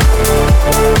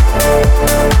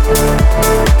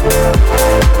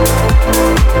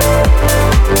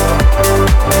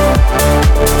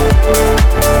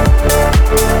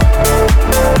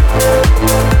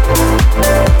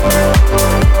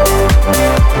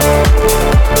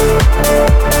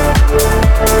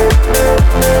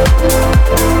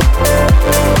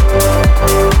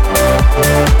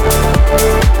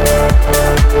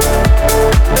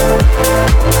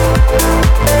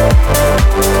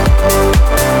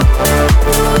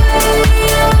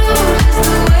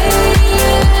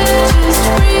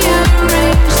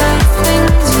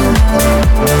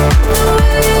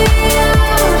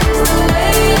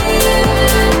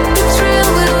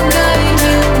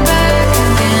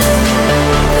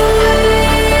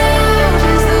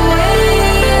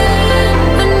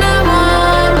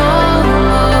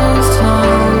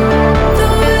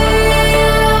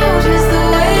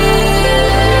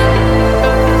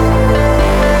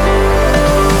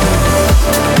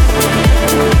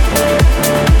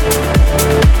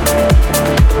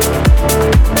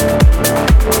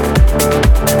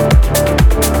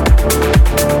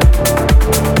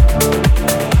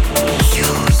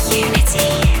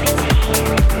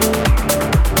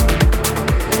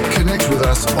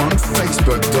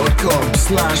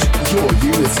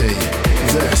 Facebook.com/YourUnity.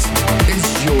 This is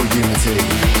Your Unity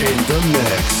in the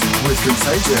mix with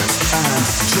Contagious and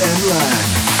Jem Lang.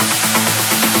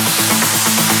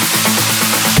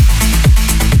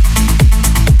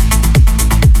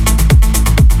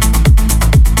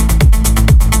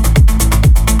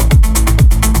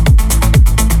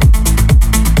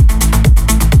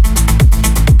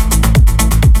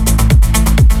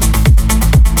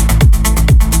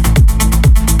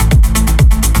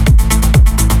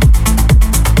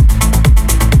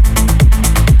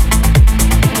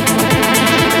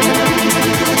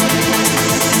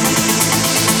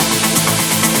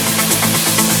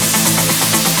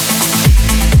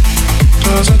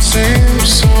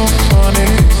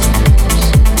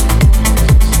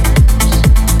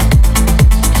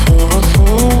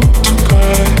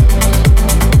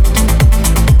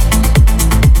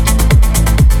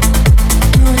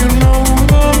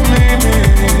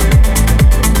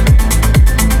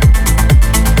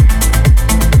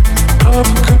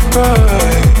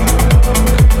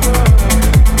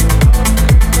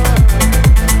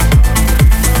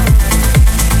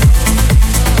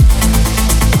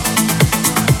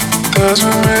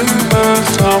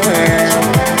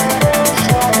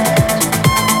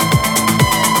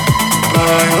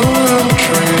 fly a little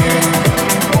dream.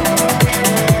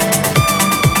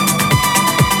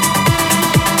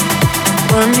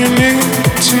 When you need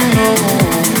to know,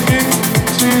 need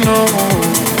to know,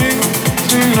 need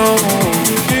to know,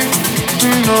 need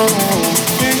to know,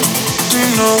 need to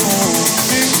know,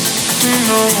 need to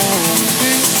know,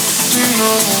 need to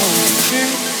know,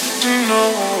 need to know.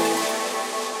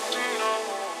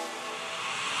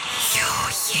 Your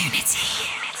unity.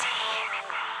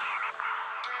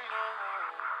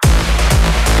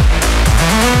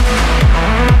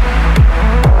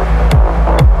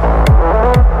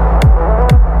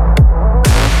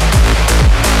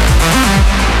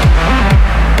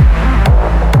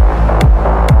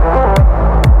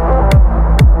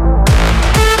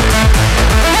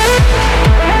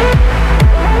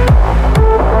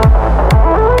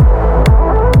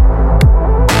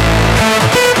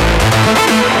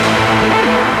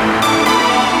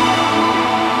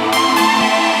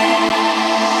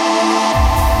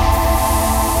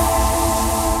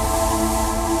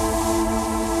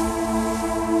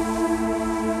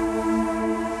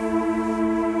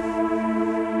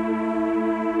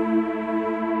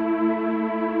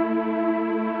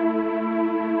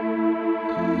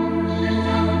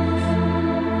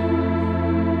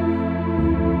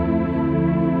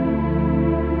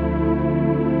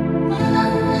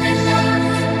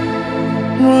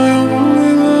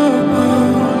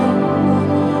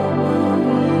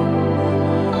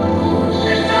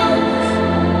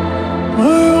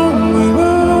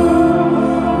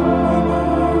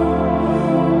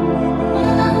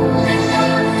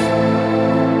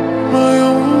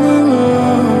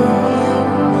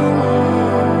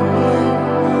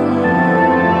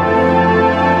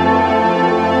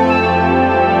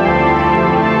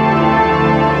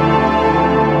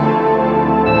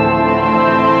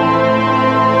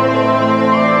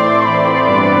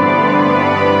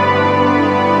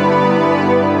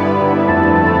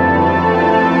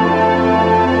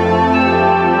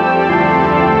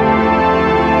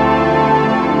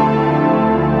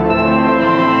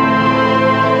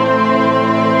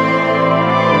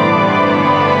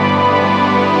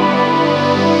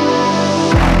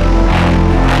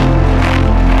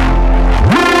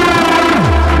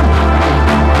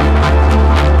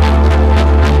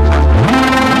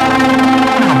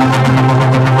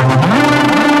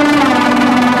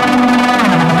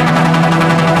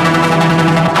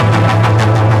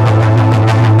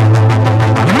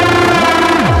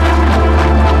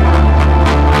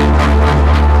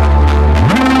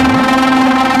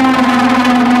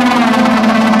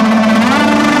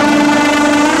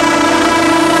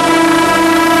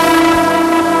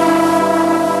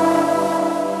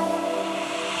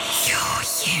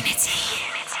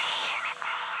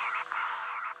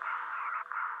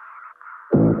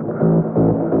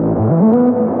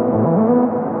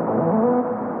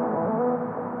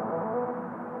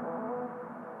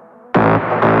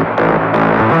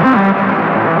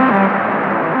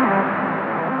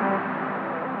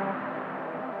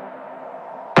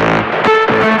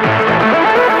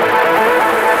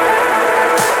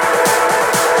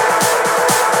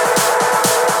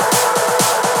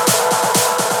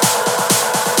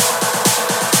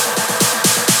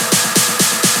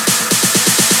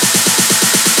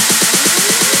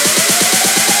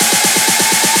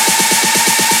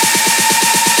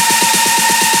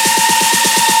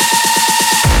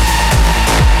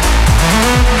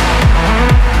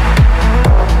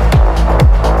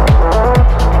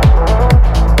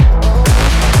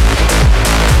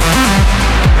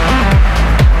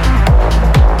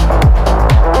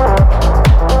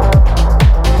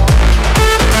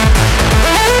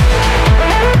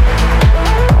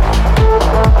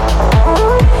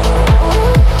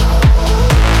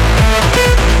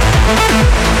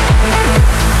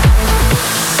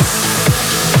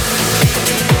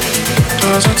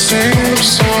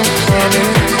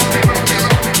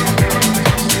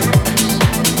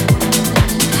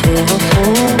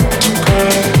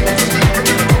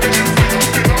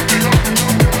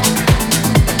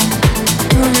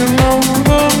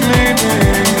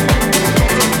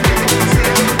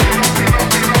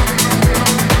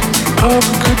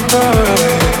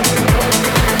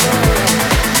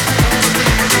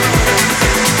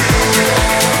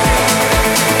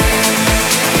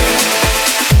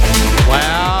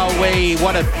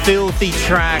 Filthy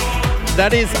track.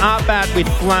 That is Artbat with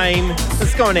Flame.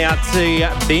 It's gone out to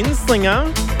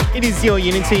Binslinger. It is Your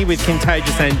Unity with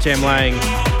Contagious Jem Lang.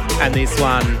 And this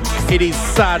one, it is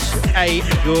such a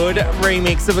good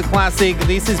remix of a classic.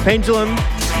 This is Pendulum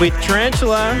with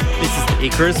Tarantula. This is the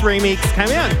Icarus remix. Came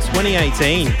out in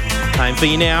 2018. Time for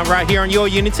you now, right here on your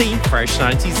Unity, Fresh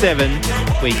 97.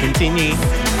 We continue.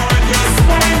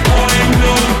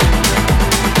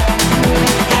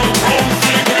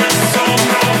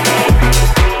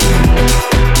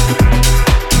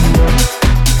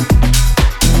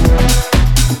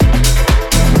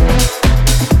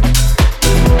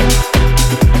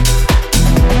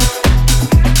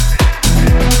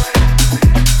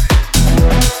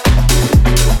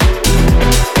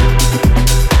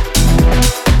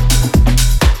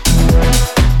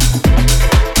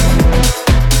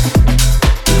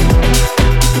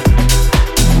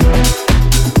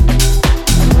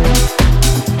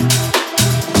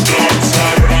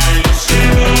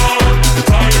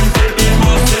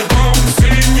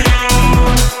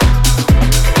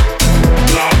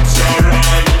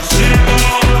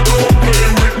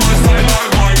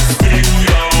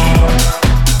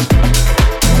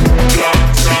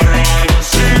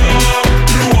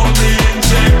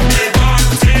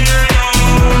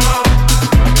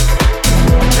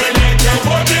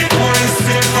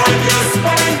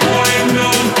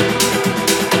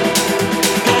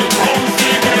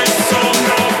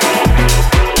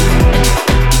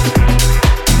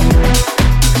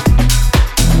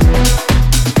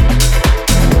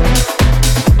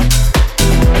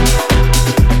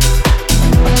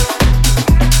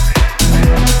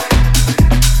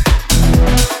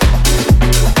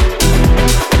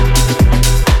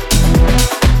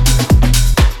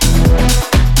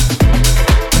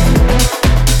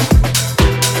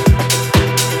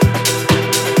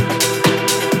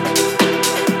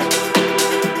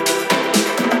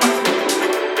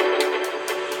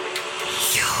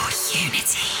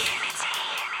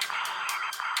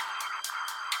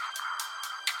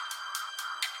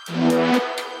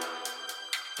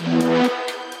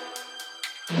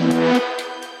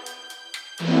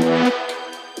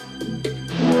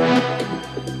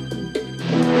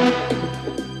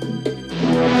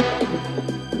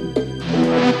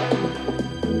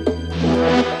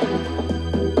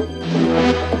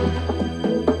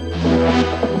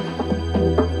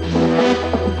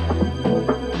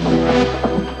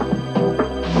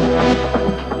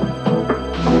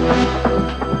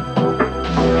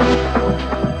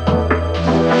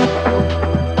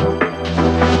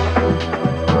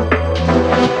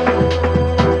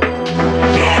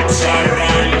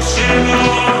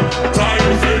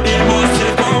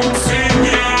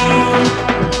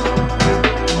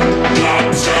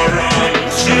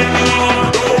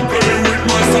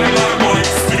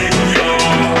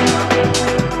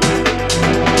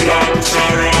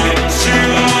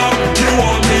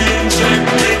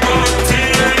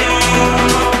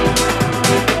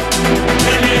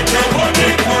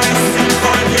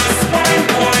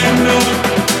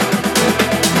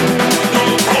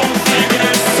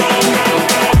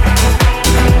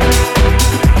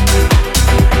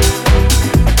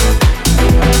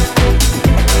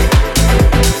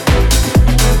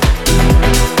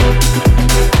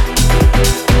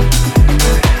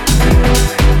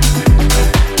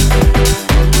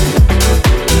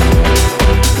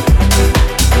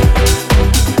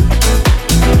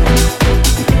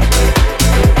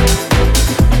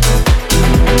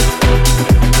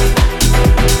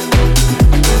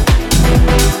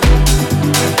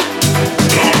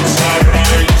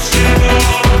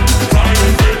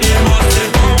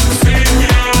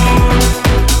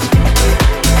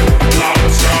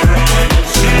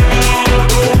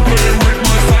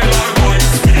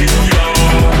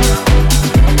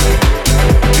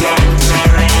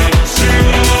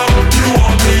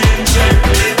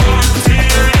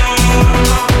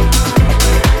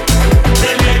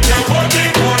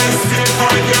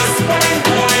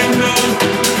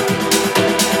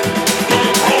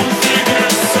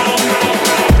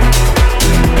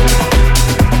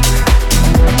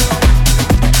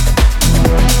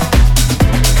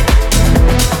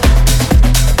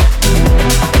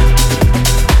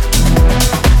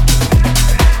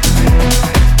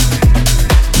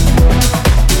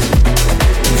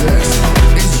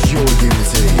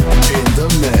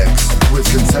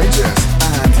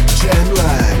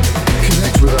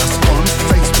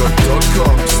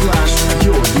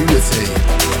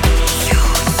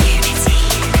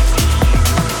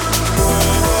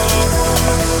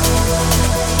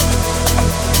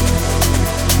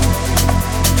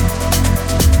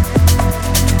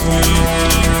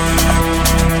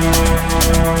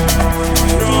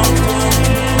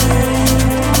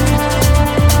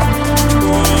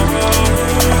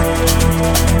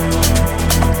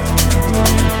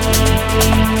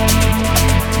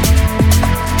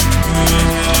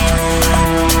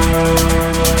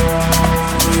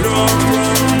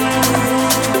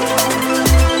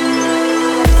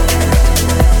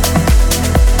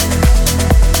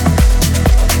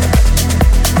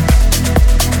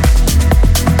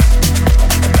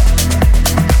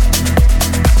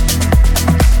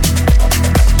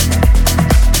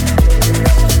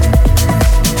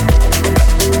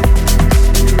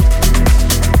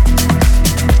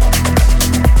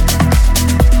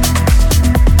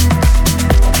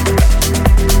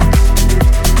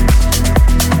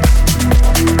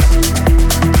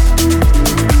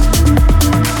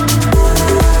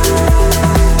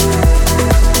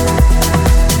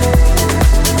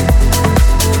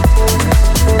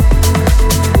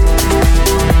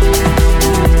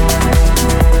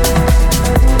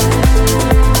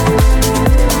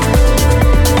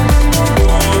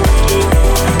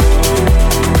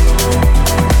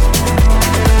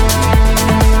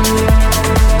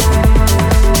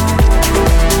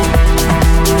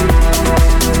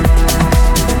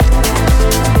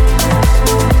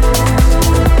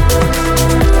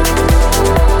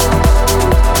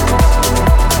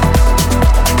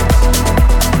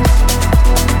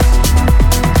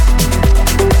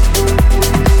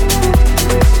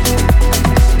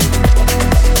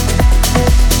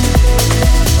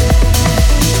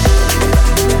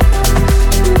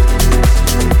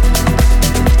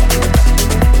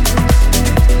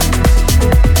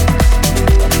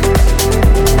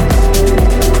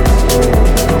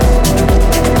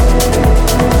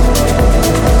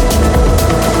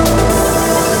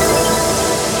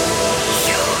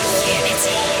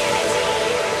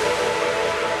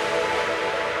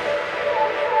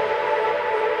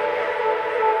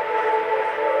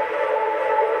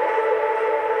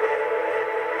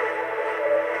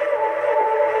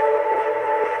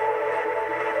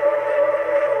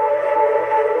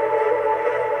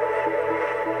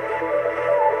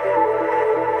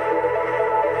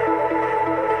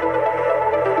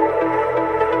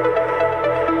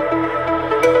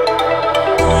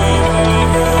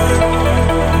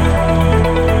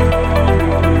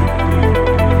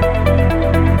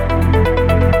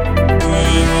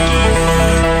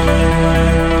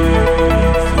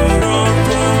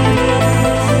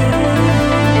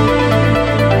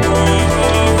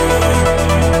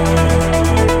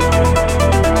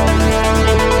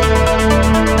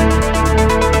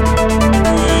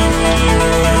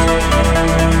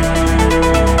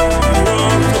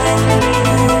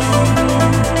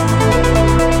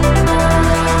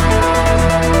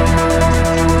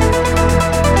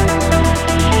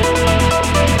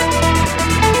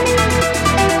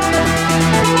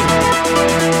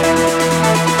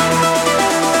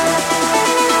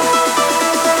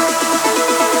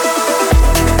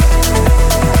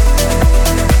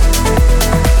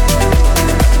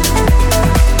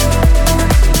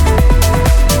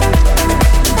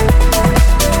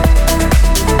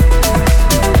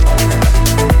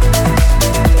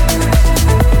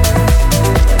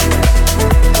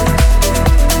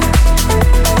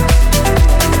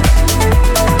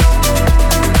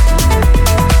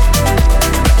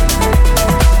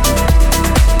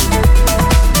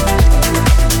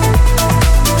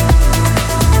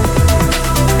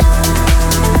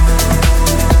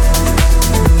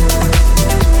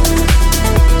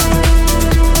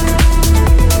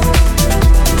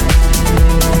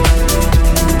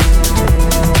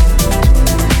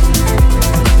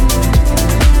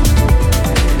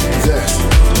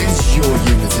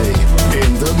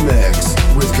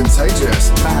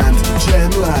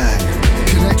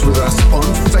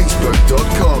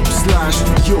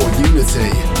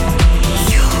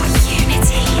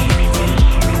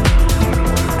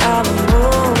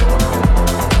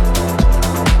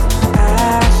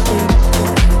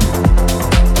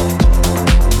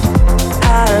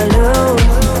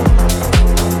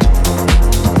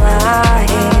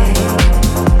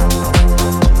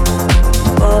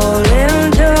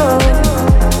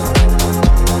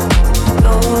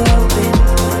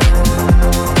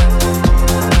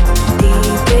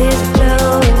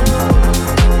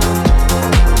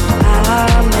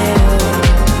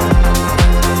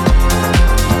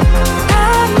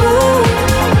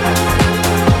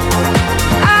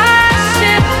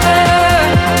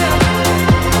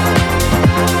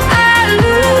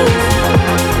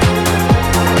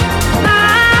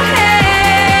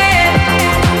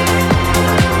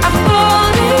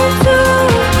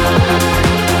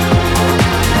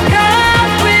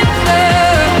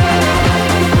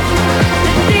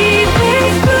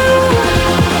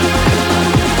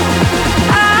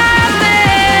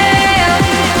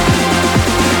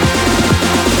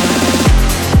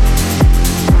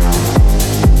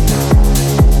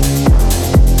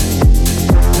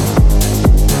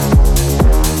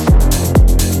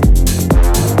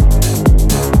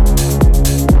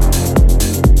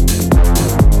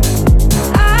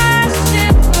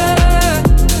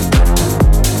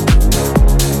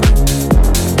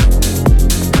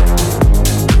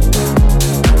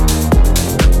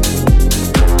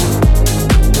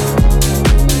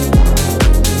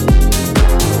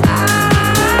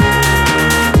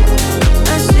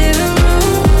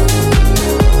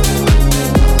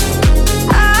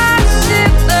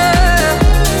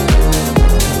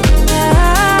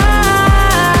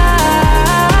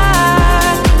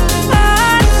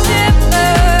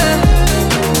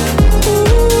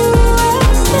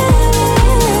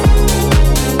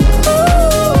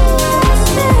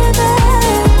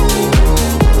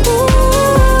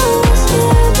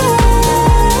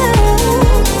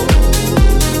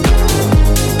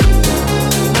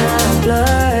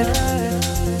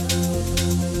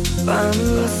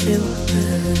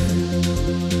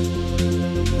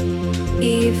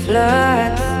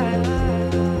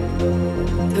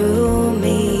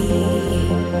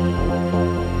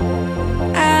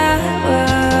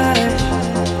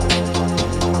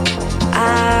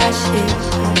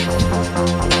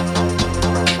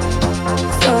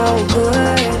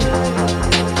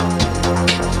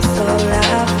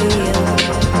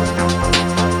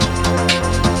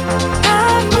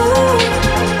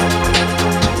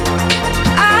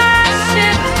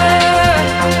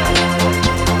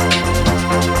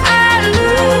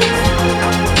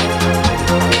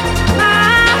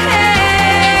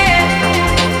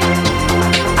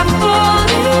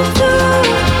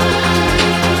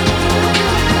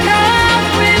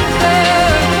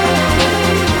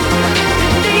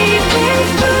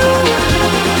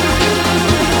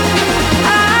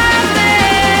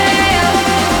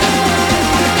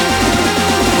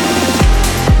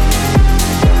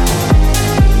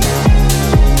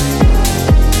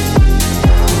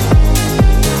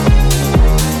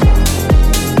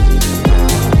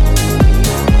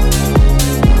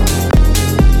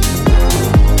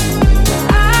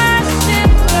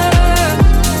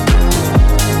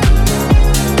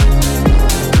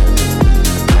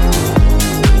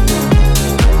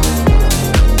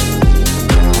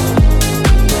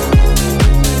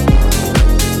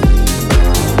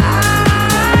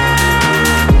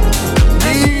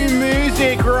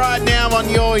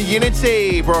 Your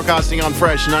Unity, broadcasting on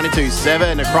Fresh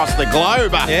 92.7 across the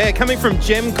globe. Yeah, coming from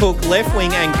Jem Cook, Left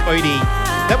Wing and Cody.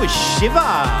 That was Shiver.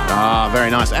 Ah,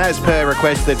 very nice. As per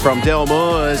requested from Del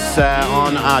Moores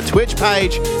on our Twitch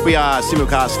page, we are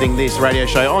simulcasting this radio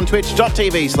show on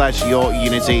twitch.tv/Your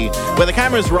Unity, where the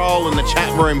cameras roll and the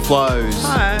chat room flows.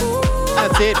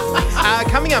 That's it.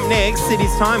 Coming up next, it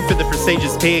is time for the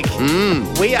prestigious pick.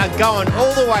 We are going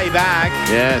all the way back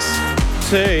Yes.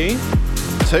 to...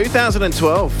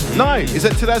 2012. No, is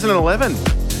it 2011?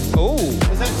 Oh, Is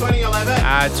that 2011?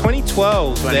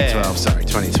 2012 there. 2012, sorry,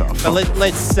 2012. But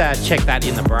let's check that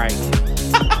in the break.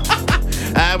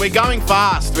 We're going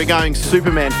fast. We're going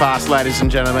Superman fast, ladies and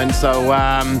gentlemen. So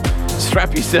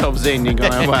strap yourselves in. You're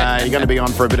going to be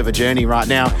on for a bit of a journey right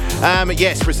now.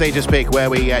 Yes, prestigious pick where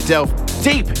we delve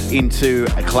deep into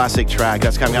a classic track.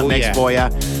 That's coming up next for you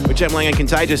with Jem Lang and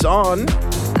Contagious on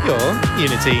Your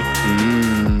Unity.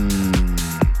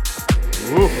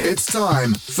 It's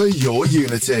time for Your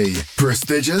Unity.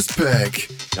 Prestigious pick.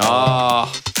 Oh,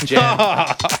 Jem.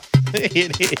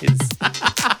 It is.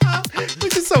 We're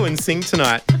just so in sync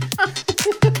tonight.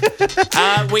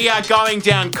 We are going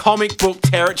down comic book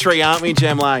territory, aren't we,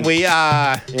 Jem Lang? We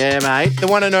are Yeah, mate. the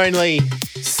one and only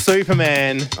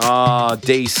Superman. Oh,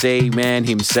 DC man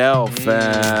himself.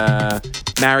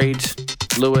 Married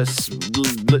Lewis.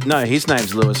 No, his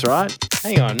name's Lewis, right?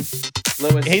 Hang on.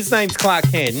 Lewis. His name's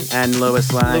Clark Kent. And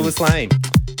Lewis Lane. Lewis Lane.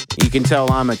 You can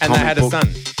tell I'm a And comic they had book. a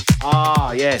son.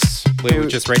 Oh, yes. We were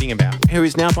just reading about. Who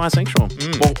is now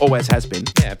bisexual. Well, always has been.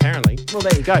 Yeah, apparently. Well,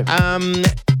 there you go.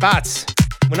 But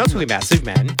we're not talking about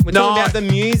Superman. We're talking about the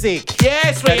music.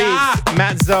 Yes, we are. That is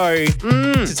Matt Zoe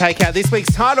to take out this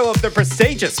week's title of the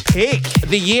prestigious pick.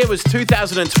 The year was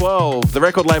 2012. The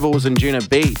record label was Injuna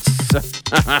Beats.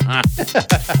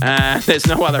 There's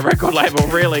no other record label,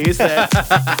 really, is there?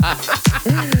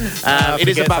 It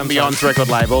is Above and Beyond's record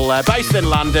label, based in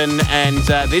London, and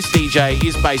this DJ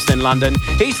is based in London.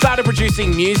 He started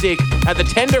producing music at the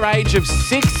tender age of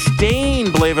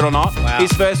 16, believe it or not. Wow.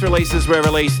 His first releases were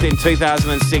released in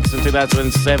 2006 and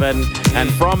 2007,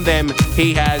 and from them,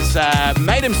 he has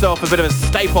made himself a bit of a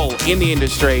staple in the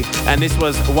industry, and this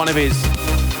was one of his,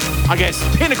 I guess,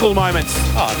 pinnacle moments.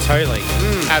 Oh, totally.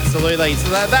 Absolutely. So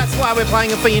that's why we're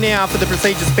playing it for you now for the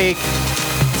prestigious pick.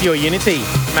 It's Your Unity.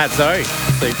 Matt Zoe,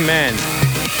 Superman.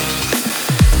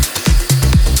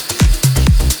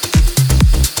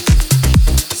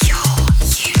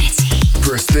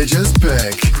 Prestigious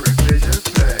pick. Prestigious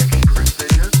pick.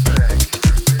 Prestigious pick.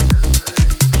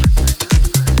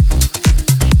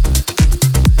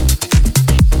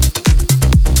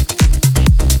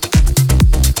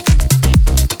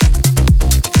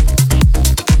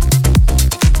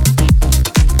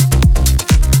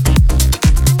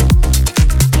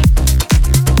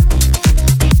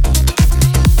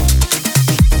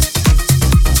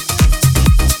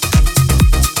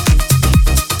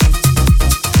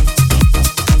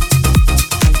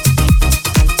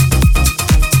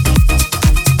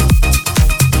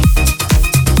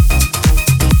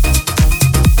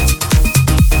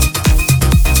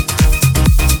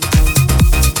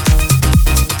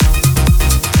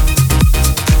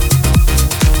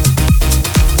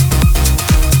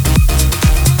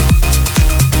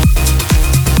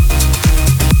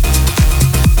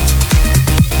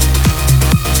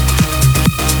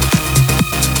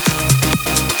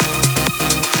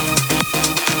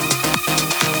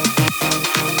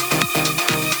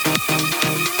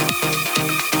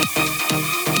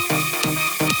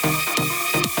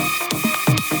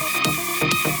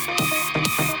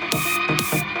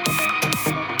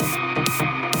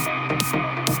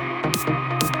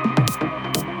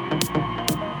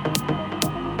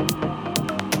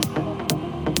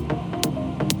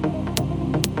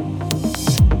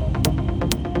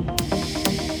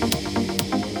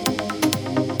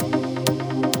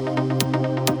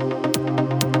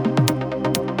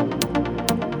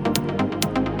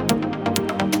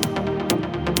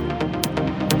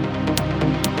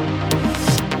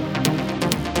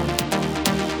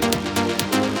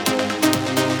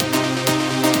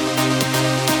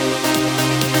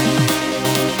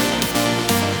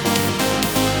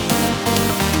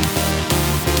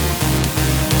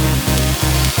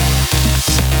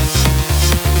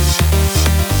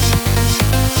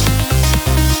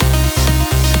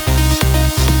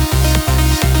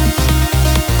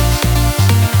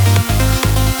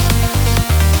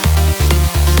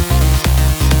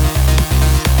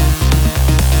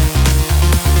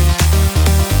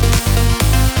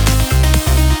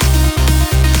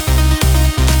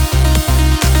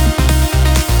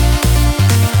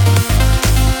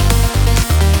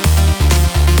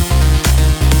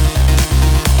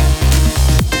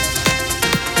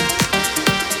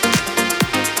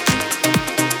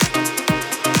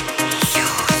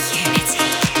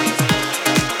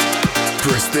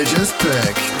 Prestigious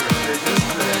pick.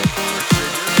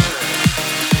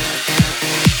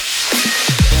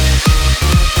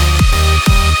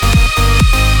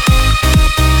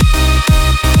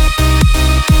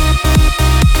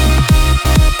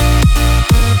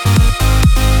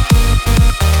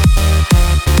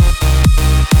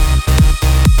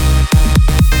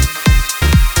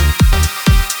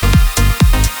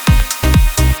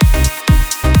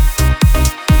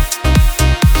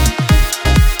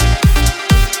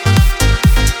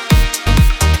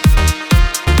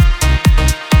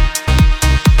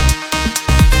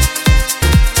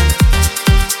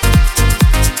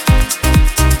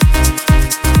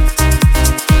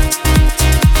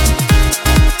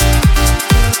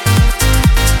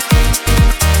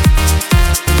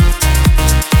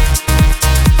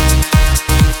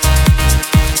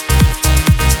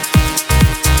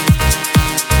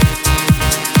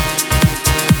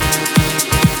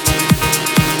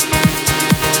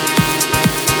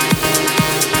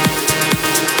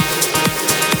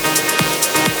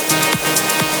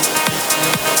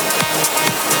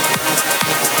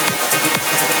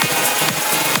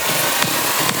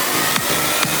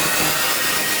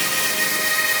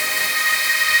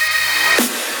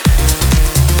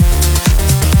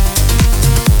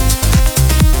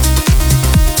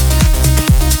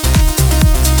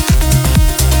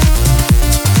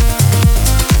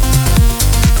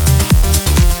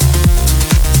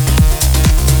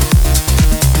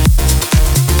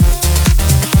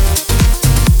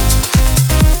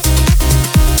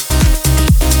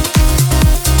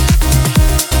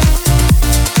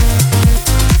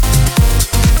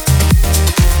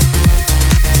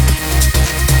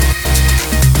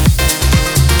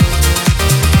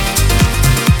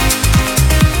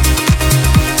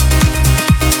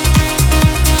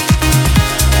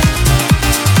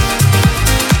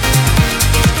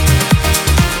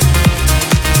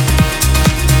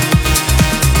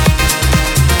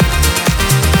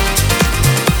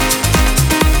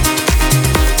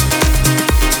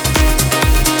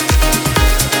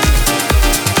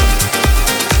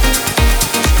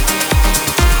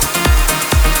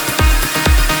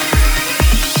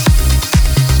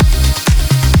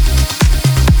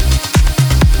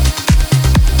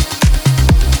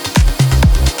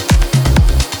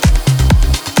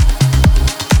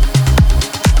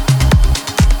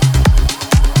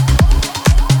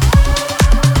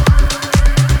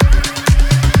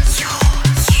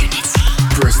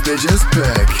 Prestigious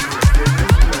pick.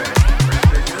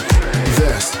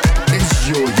 This is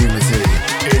your Unity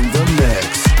in the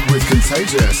mix with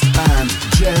Contagious and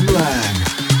Jem Lang.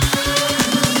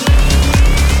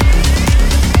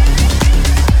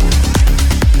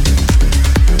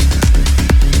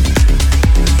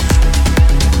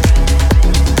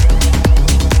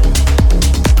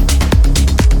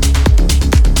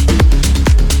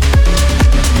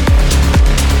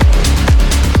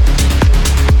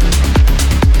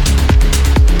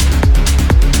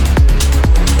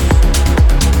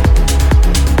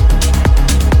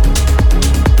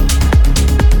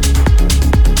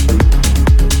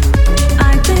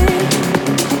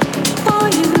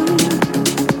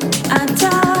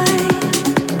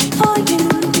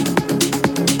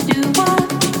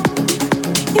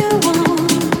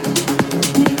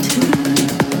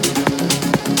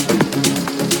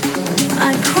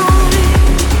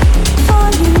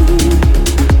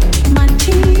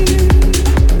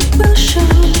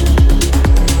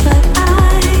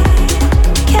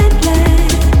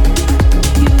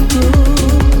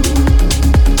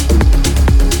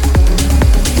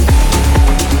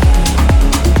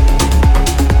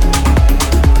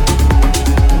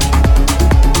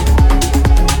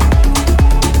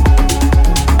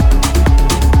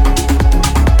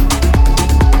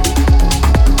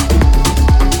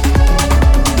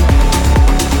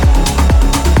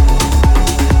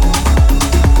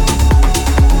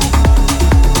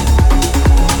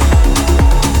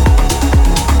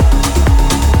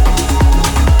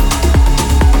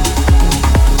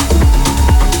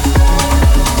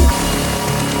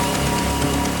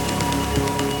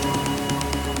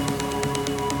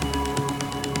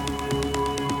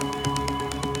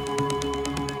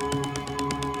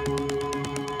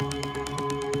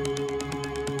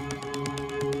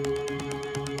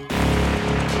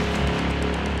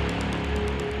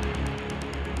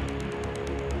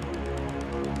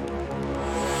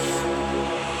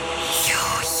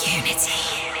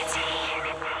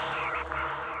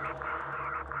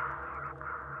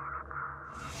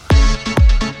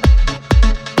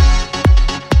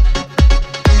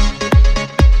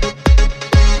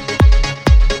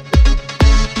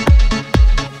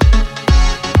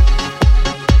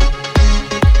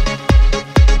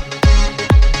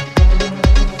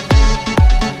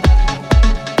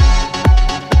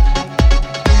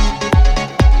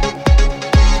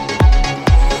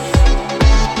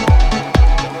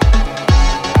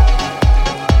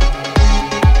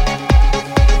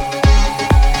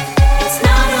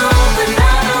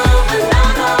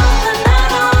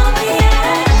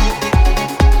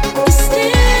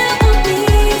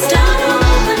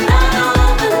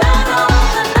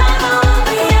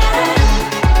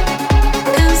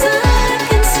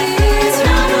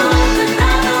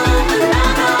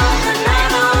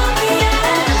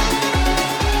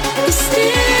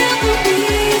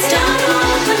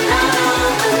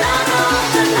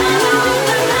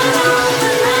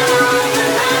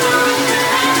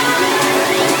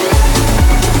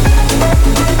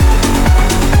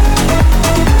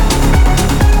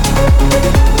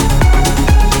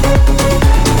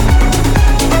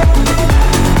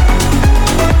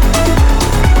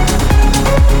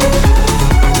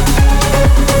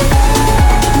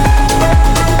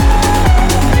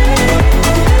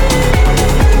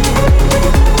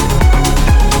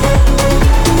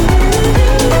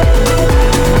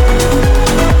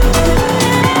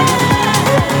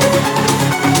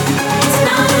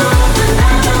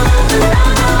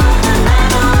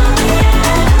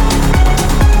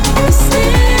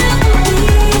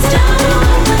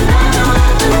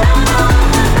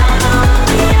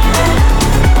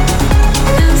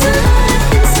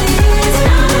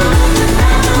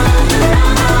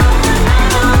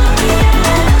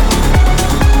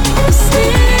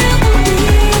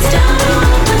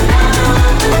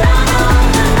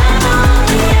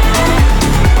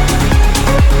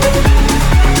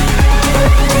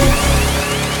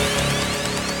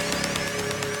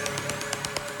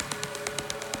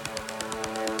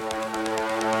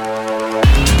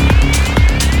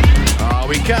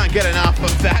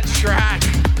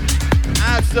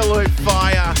 Absolute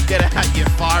fire. Get out your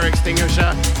fire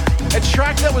extinguisher. A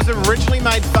track that was originally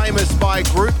made famous by a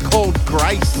group called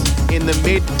Grace in the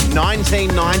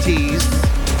mid-1990s.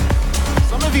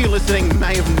 Some of you listening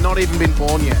may have not even been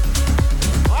born yet.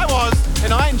 I was,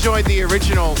 and I enjoyed the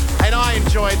original, and I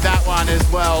enjoyed that one as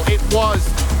well. It was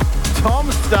Tom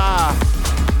Starr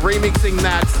remixing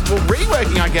that, well,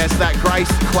 reworking, I guess, that Grace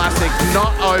classic,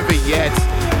 Not Over Yet.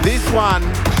 This one,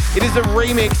 it is a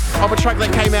remix of a track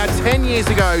that came out 10 years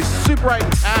ago, Super 8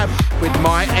 Tab with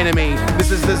My Enemy.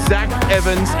 This is the Zach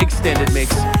Evans extended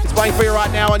mix. It's playing for you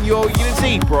right now on your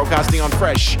Unity, broadcasting on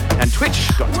Fresh and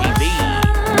Twitch.tv.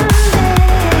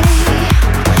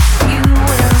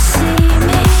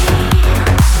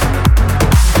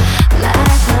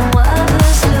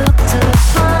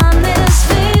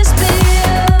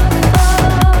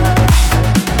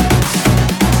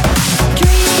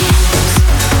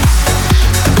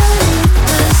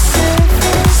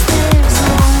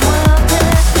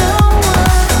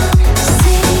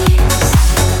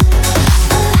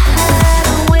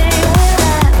 Away where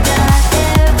I've got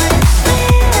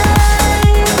everything I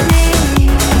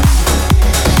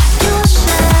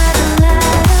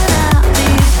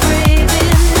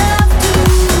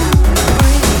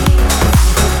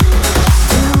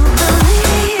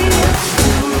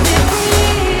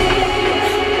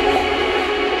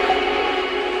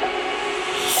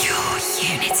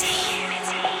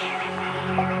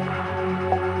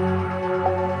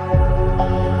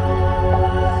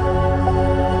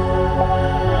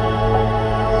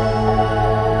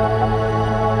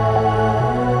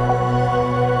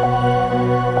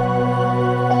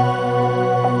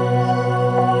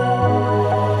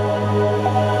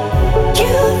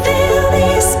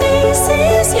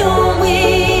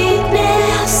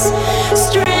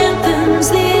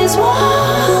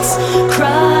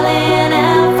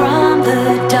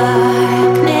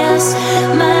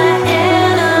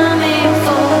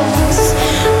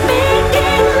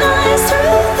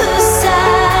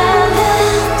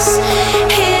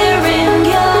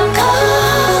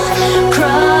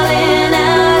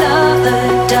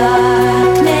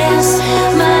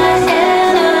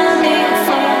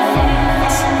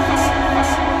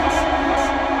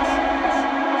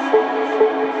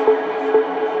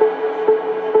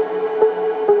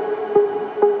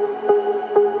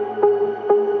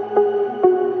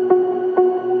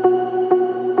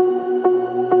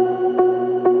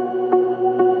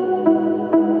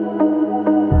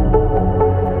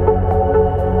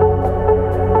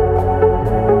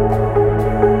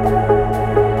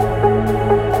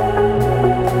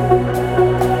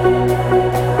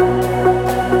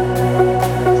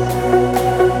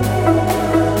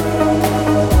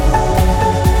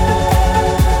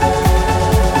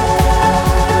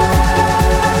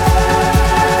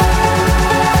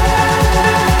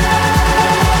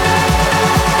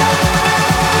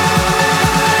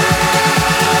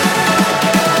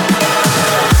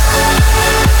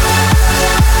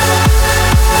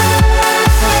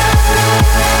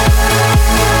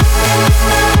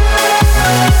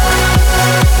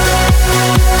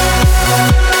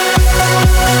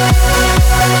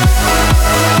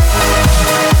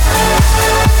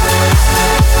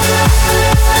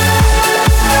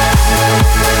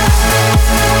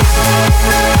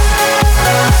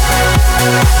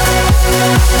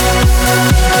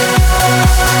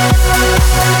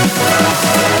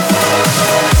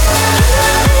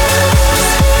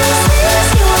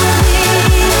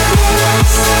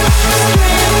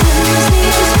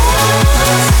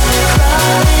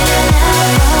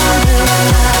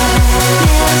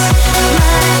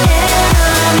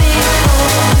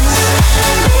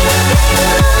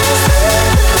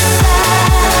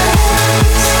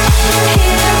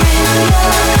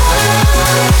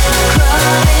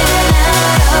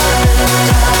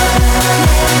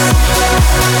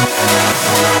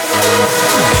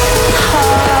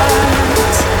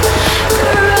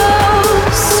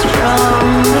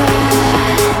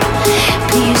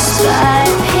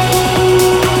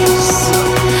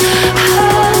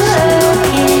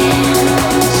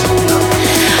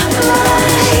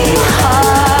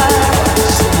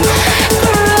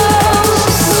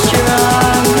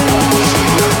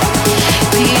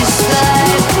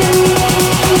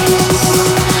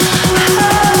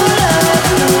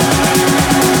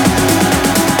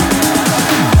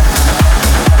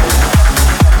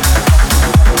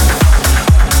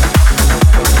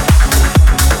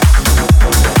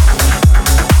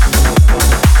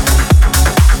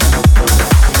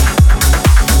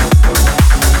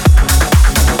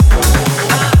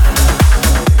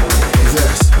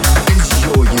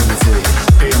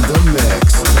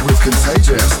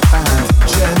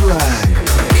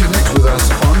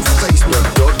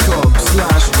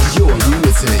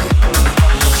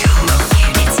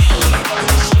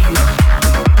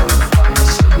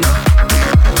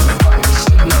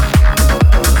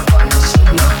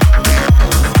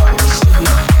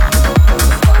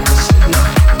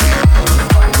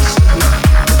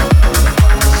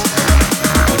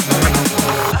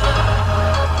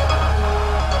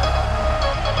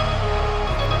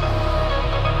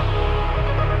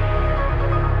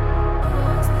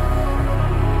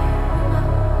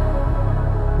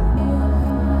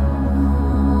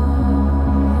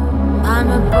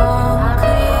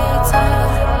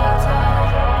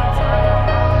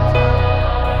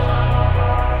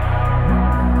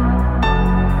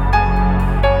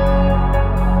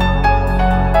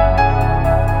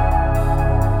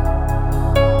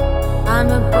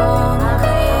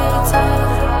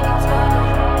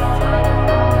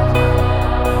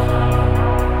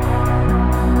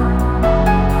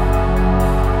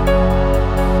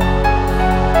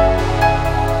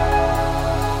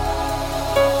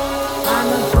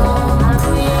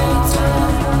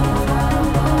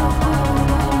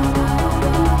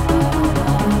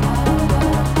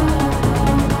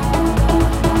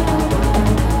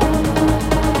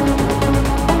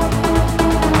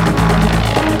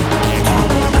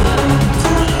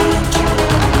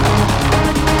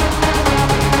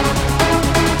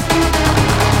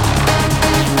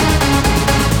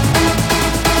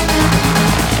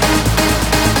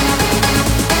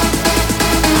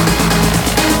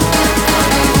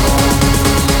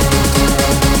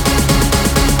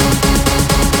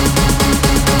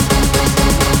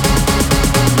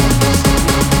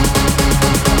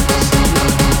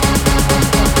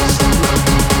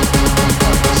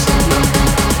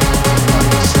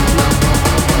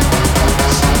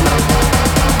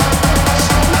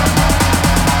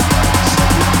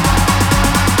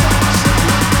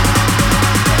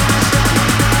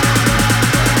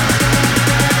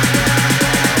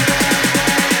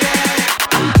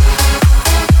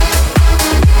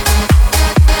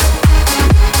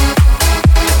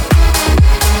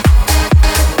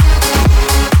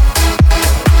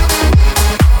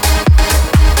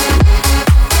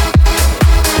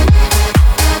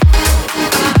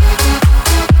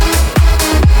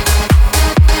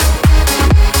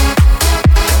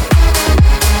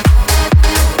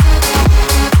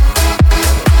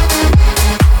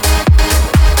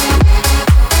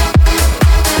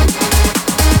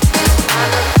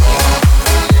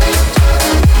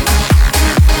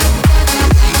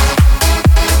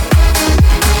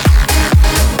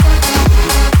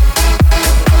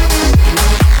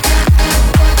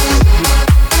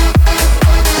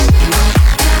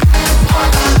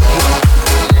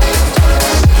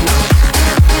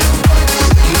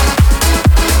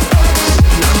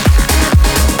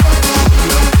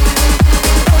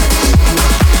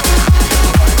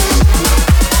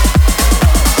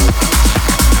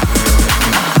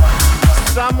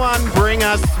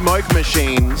banger smoke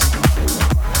machines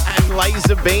and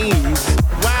laser beams.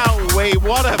 Wowee,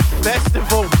 what a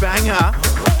festival banger.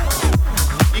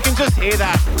 You can just hear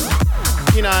that.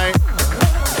 You know,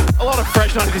 a lot of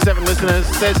Fresh 97 listeners,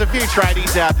 there's a few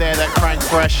tradies out there that crank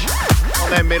Fresh on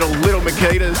their little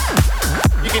Makitas.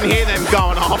 You can hear them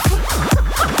going off.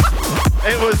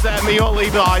 It was the All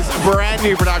Levi's brand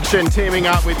new production teaming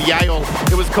up with Yale.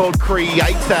 It was called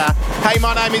Creator. Hey,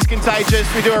 my name is Contagious.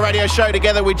 We do a radio show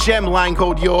together with Jem Lang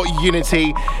called Your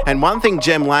Unity. And one thing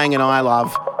Jem Lang and I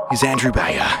love is Andrew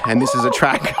Bayer. And this is a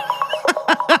track.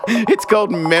 It's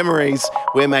called Memories.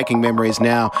 We're making memories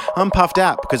now. I'm puffed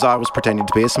out because I was pretending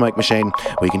to be a smoke machine.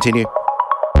 We continue.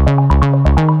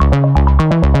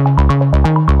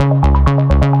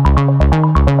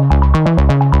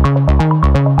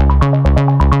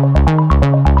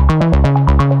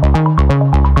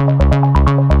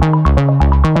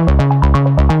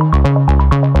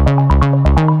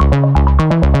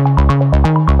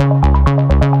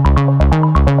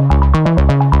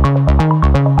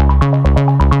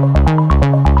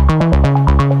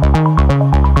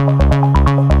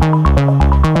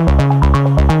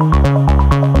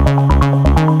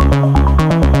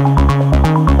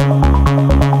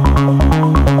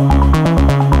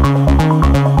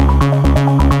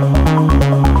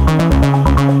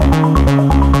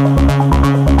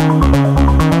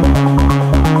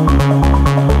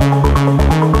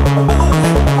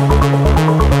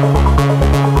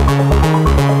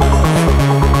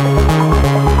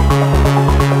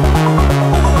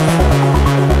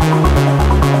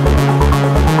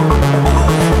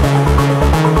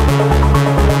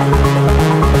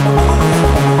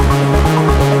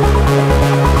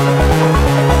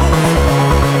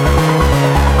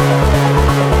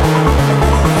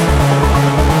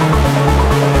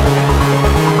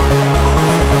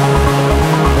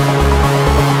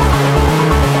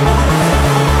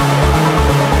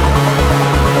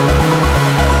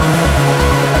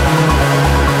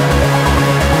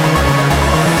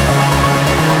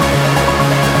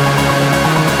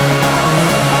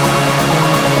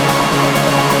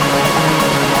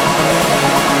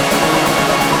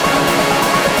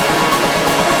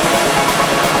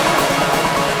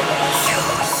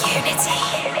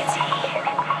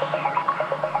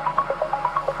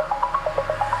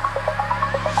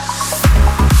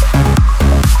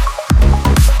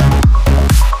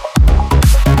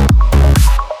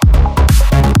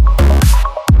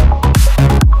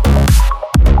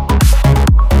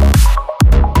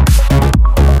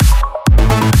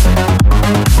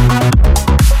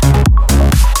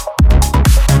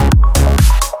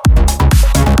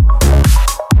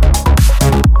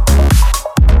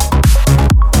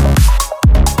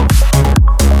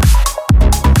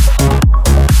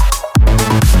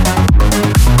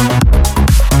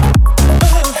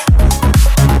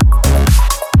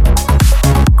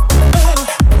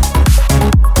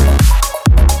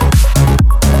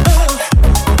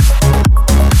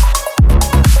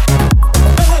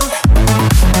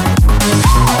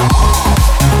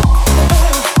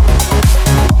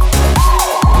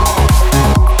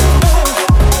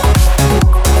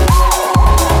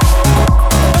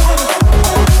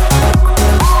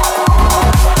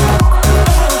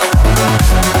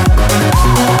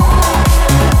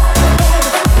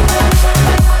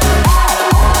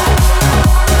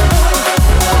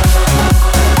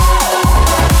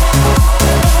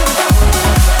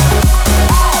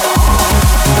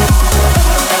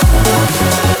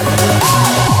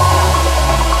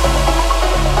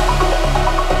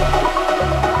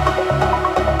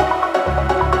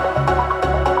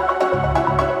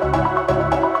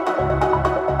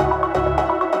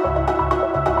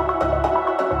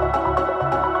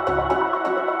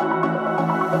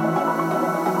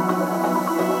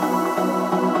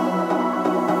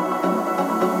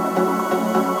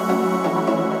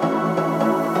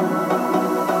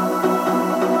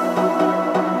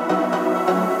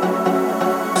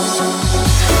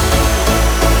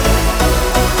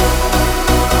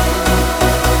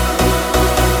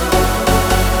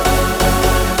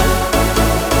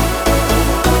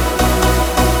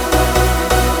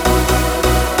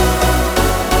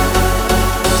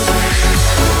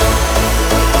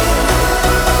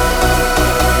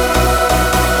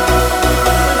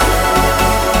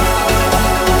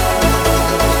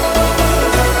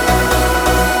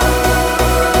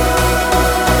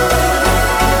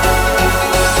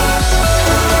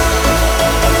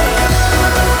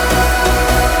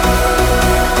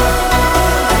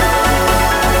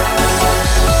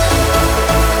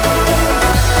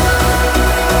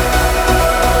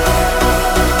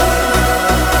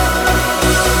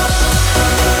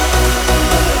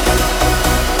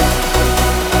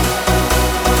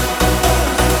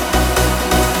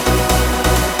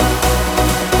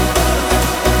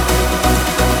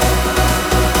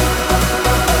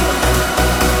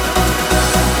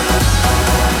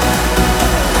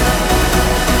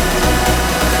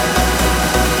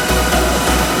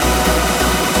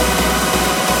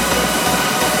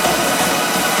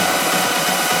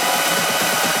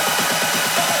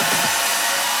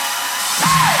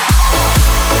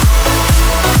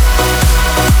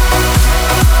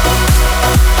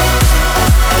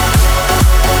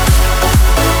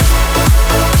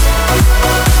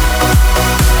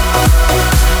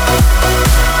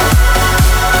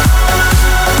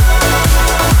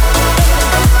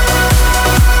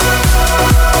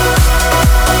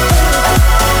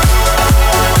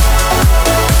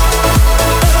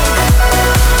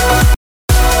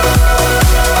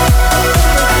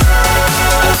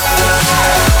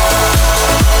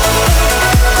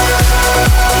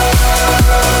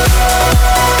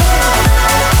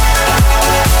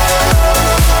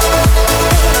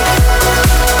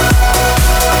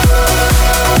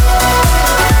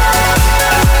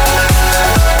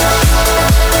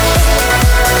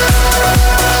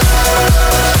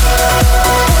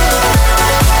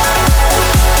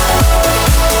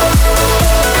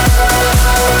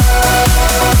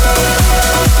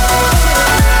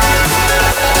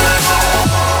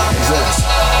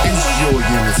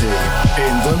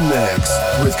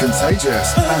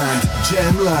 Contagious and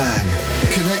Jem Lang.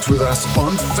 Connect with us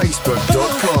on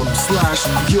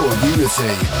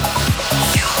facebook.com/yourunity.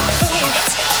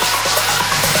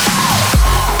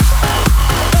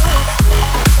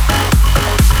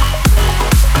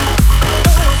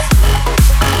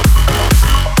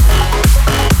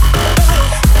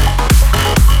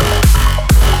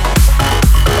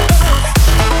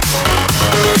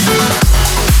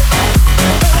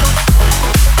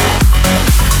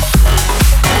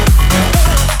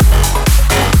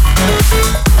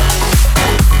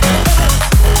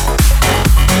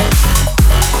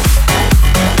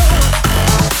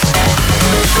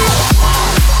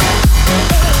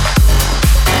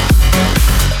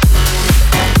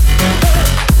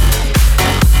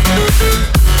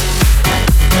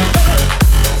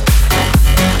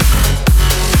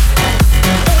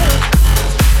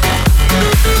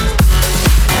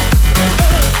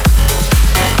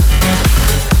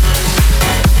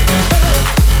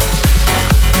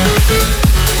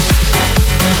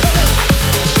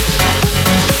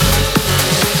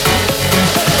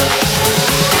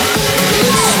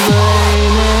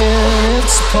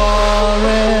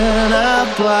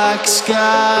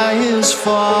 Sky is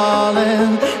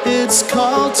falling, it's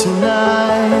cold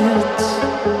tonight.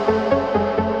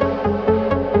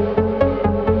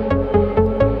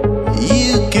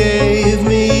 You gave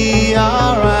me your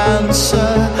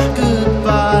answer,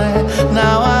 goodbye.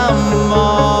 Now I'm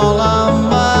all on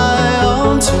my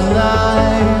own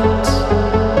tonight.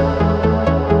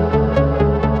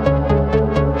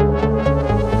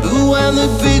 When the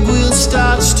big wheel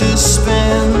starts to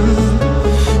spin,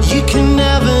 you can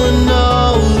never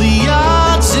know the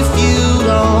odds. If you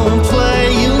don't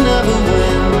play, you never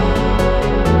win.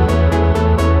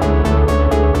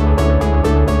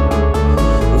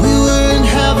 We were in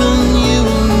heaven, you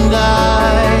and I.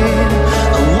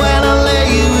 And when I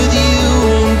lay with you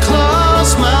and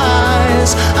close my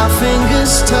eyes, our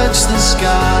fingers touch the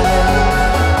sky.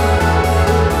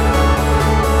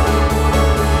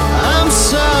 I'm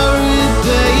sorry,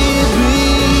 baby.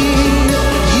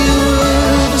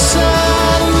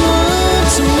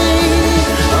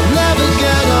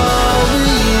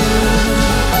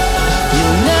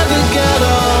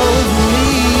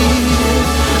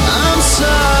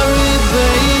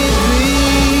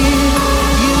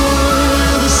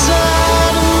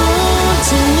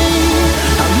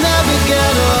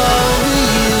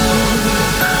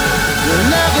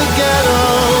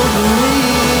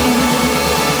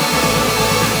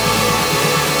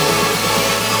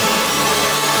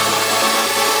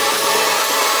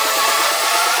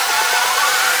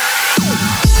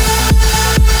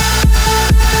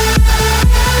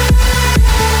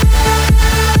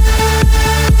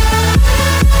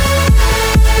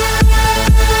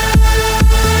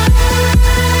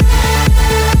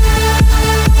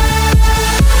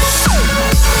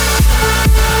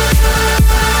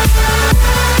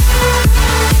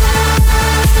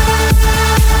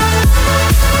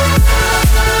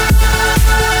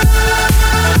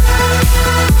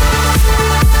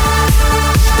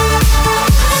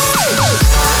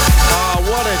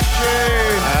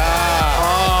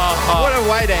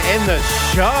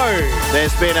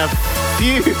 There's been a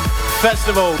few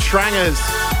festival trangers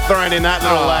thrown in that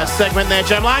little segment there,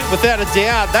 Jem Lang. Without a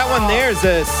doubt, that one there is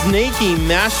a sneaky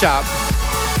mashup.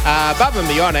 Above and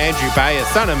beyond, Andrew Bayer,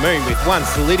 Sun and Moon with One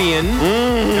Solidian.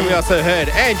 And we also heard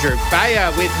Andrew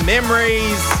Bayer with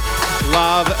Memories.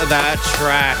 Love that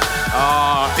track.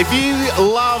 If you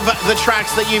love the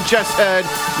tracks that you've just heard,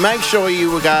 make sure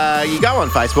you go on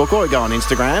Facebook or go on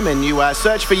Instagram and you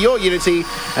search for Your Unity.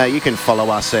 You can follow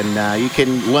us and you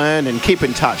can learn and keep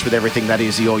in touch with everything that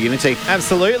is Your Unity.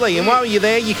 Absolutely. And while you're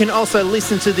there, you can also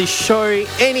listen to this show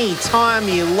anytime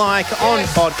you like on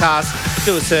podcast.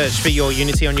 Do a search for Your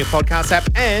Unity on your podcast app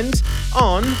and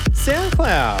on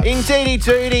SoundCloud. Indeedy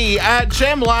doody.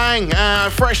 Jem Lang,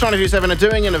 Fresh 92.7 are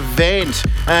doing an event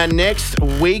next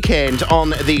weekend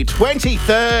on the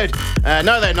 23rd.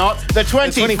 No, they're not. The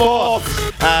 24th.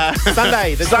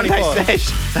 Sunday, the 24th.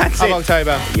 Sesh. That's of it.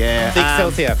 October. Yeah. The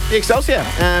Excelsior. The Excelsior.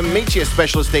 Meet your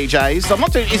specialist DJs. I'm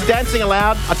not doing... Is dancing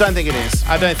allowed? I don't think it is.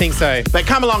 I don't think so. But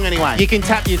come along anyway. You can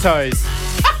tap your toes.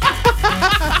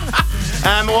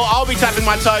 Well, I'll be tapping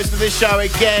my toes to this show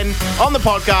again on the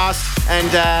podcast.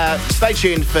 And stay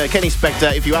tuned for Kenny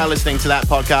Spector if you are listening to that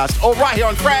podcast. Or right here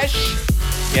on Fresh.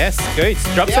 Yes, good.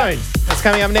 Drop Zone. That's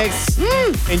coming up next.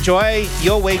 Enjoy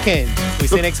your weekend. We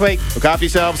see you next week. Look after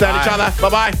yourselves and each other.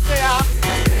 Bye-bye. See ya.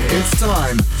 It's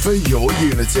time for Your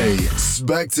Unity.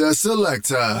 Spector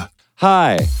Selector.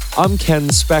 Hi, I'm Ken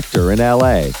Spector in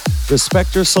LA. The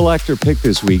Spectre Selector pick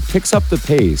this week picks up the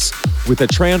pace with a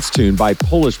trance tune by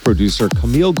Polish producer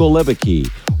Kamil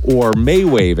Golebicki, or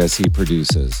Maywave as he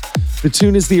produces. The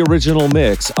tune is the original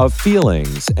mix of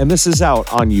Feelings, and this is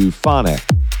out on Euphonic.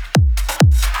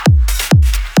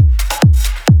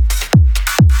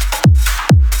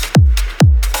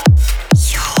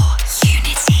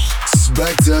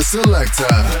 Spectre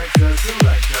Selector.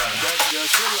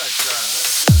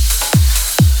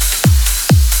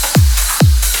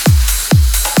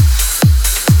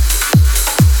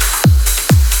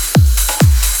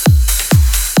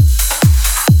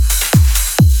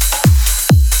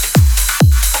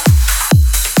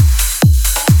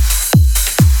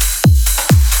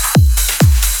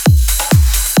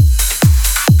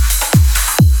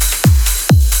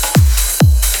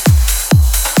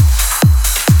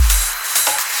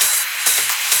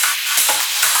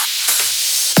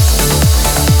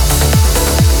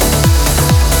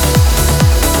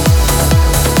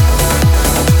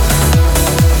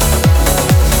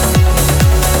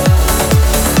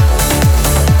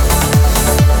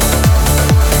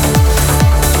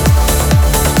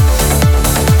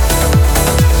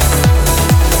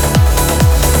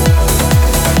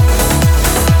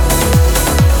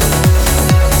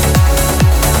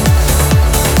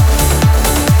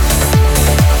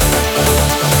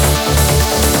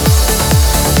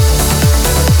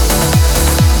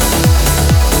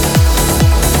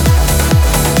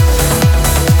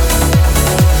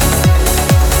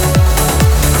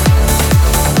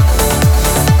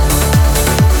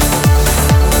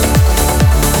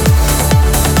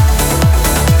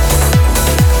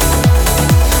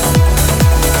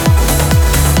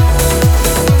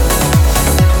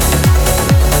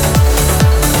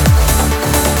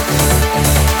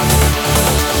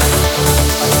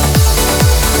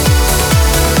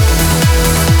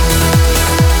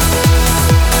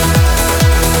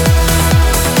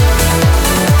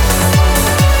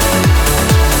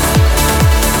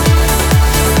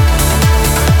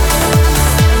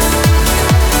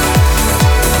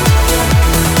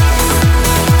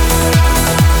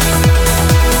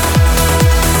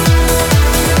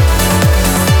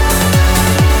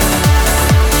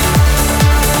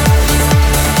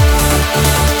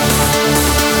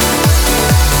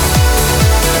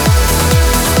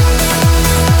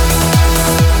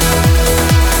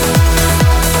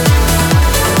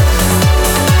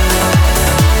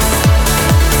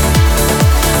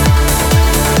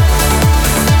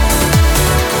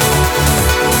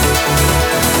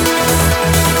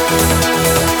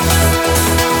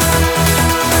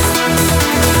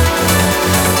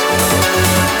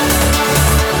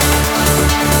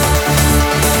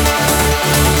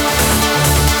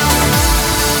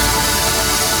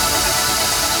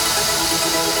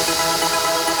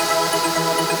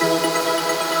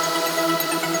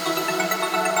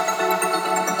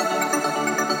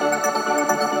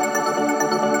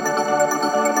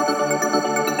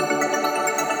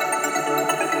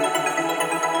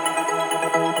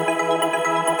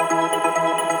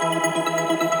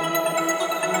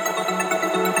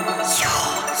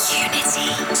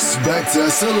 Spectre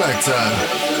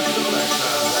Selector.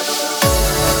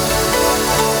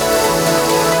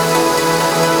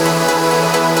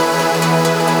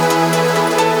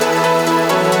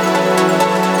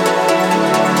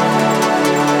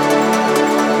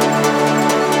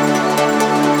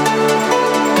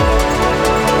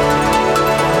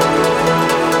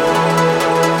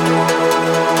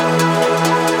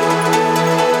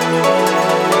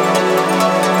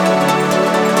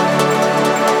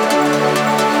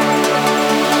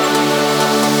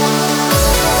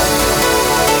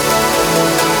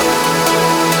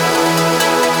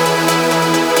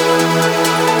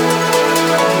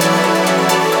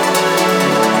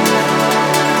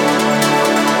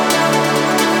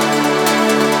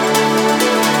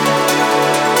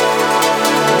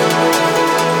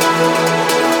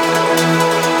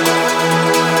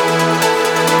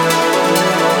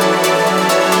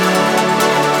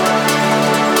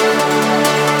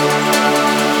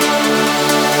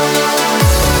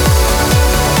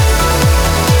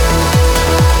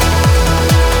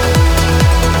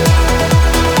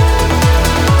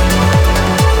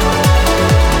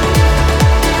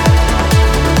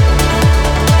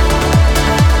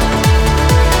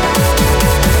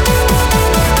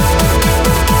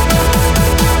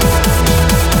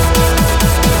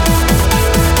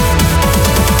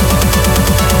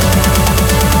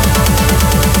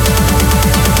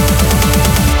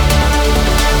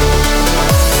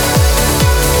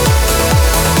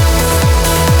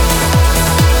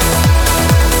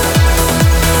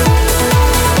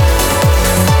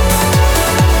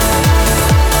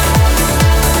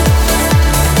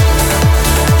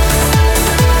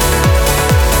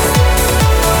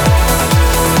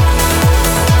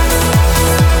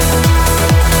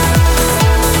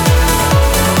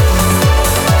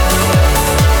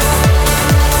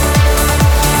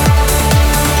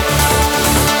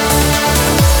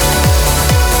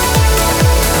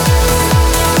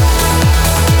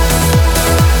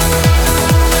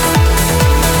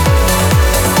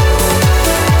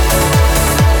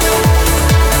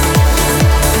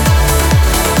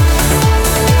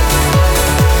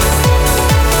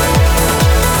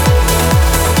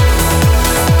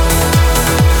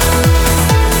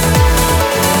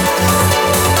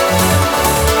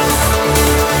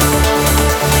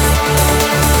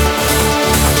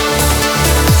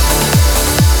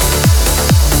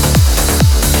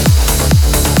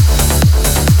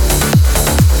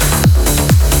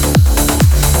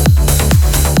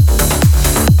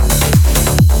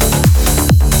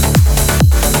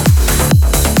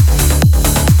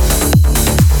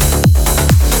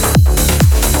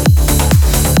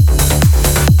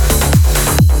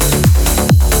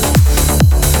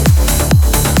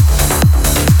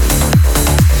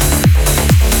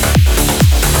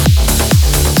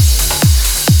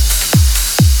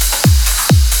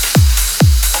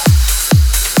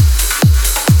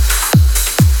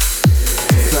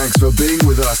 being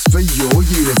with us for your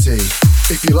unity.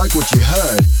 If you like what you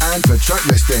heard and for track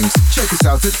listings, check us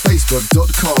out at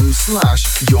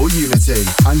facebook.com/yourunity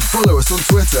and follow us on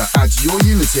Twitter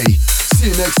 @yourunity. See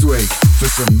you next week for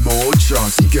some more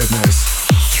charty goodness.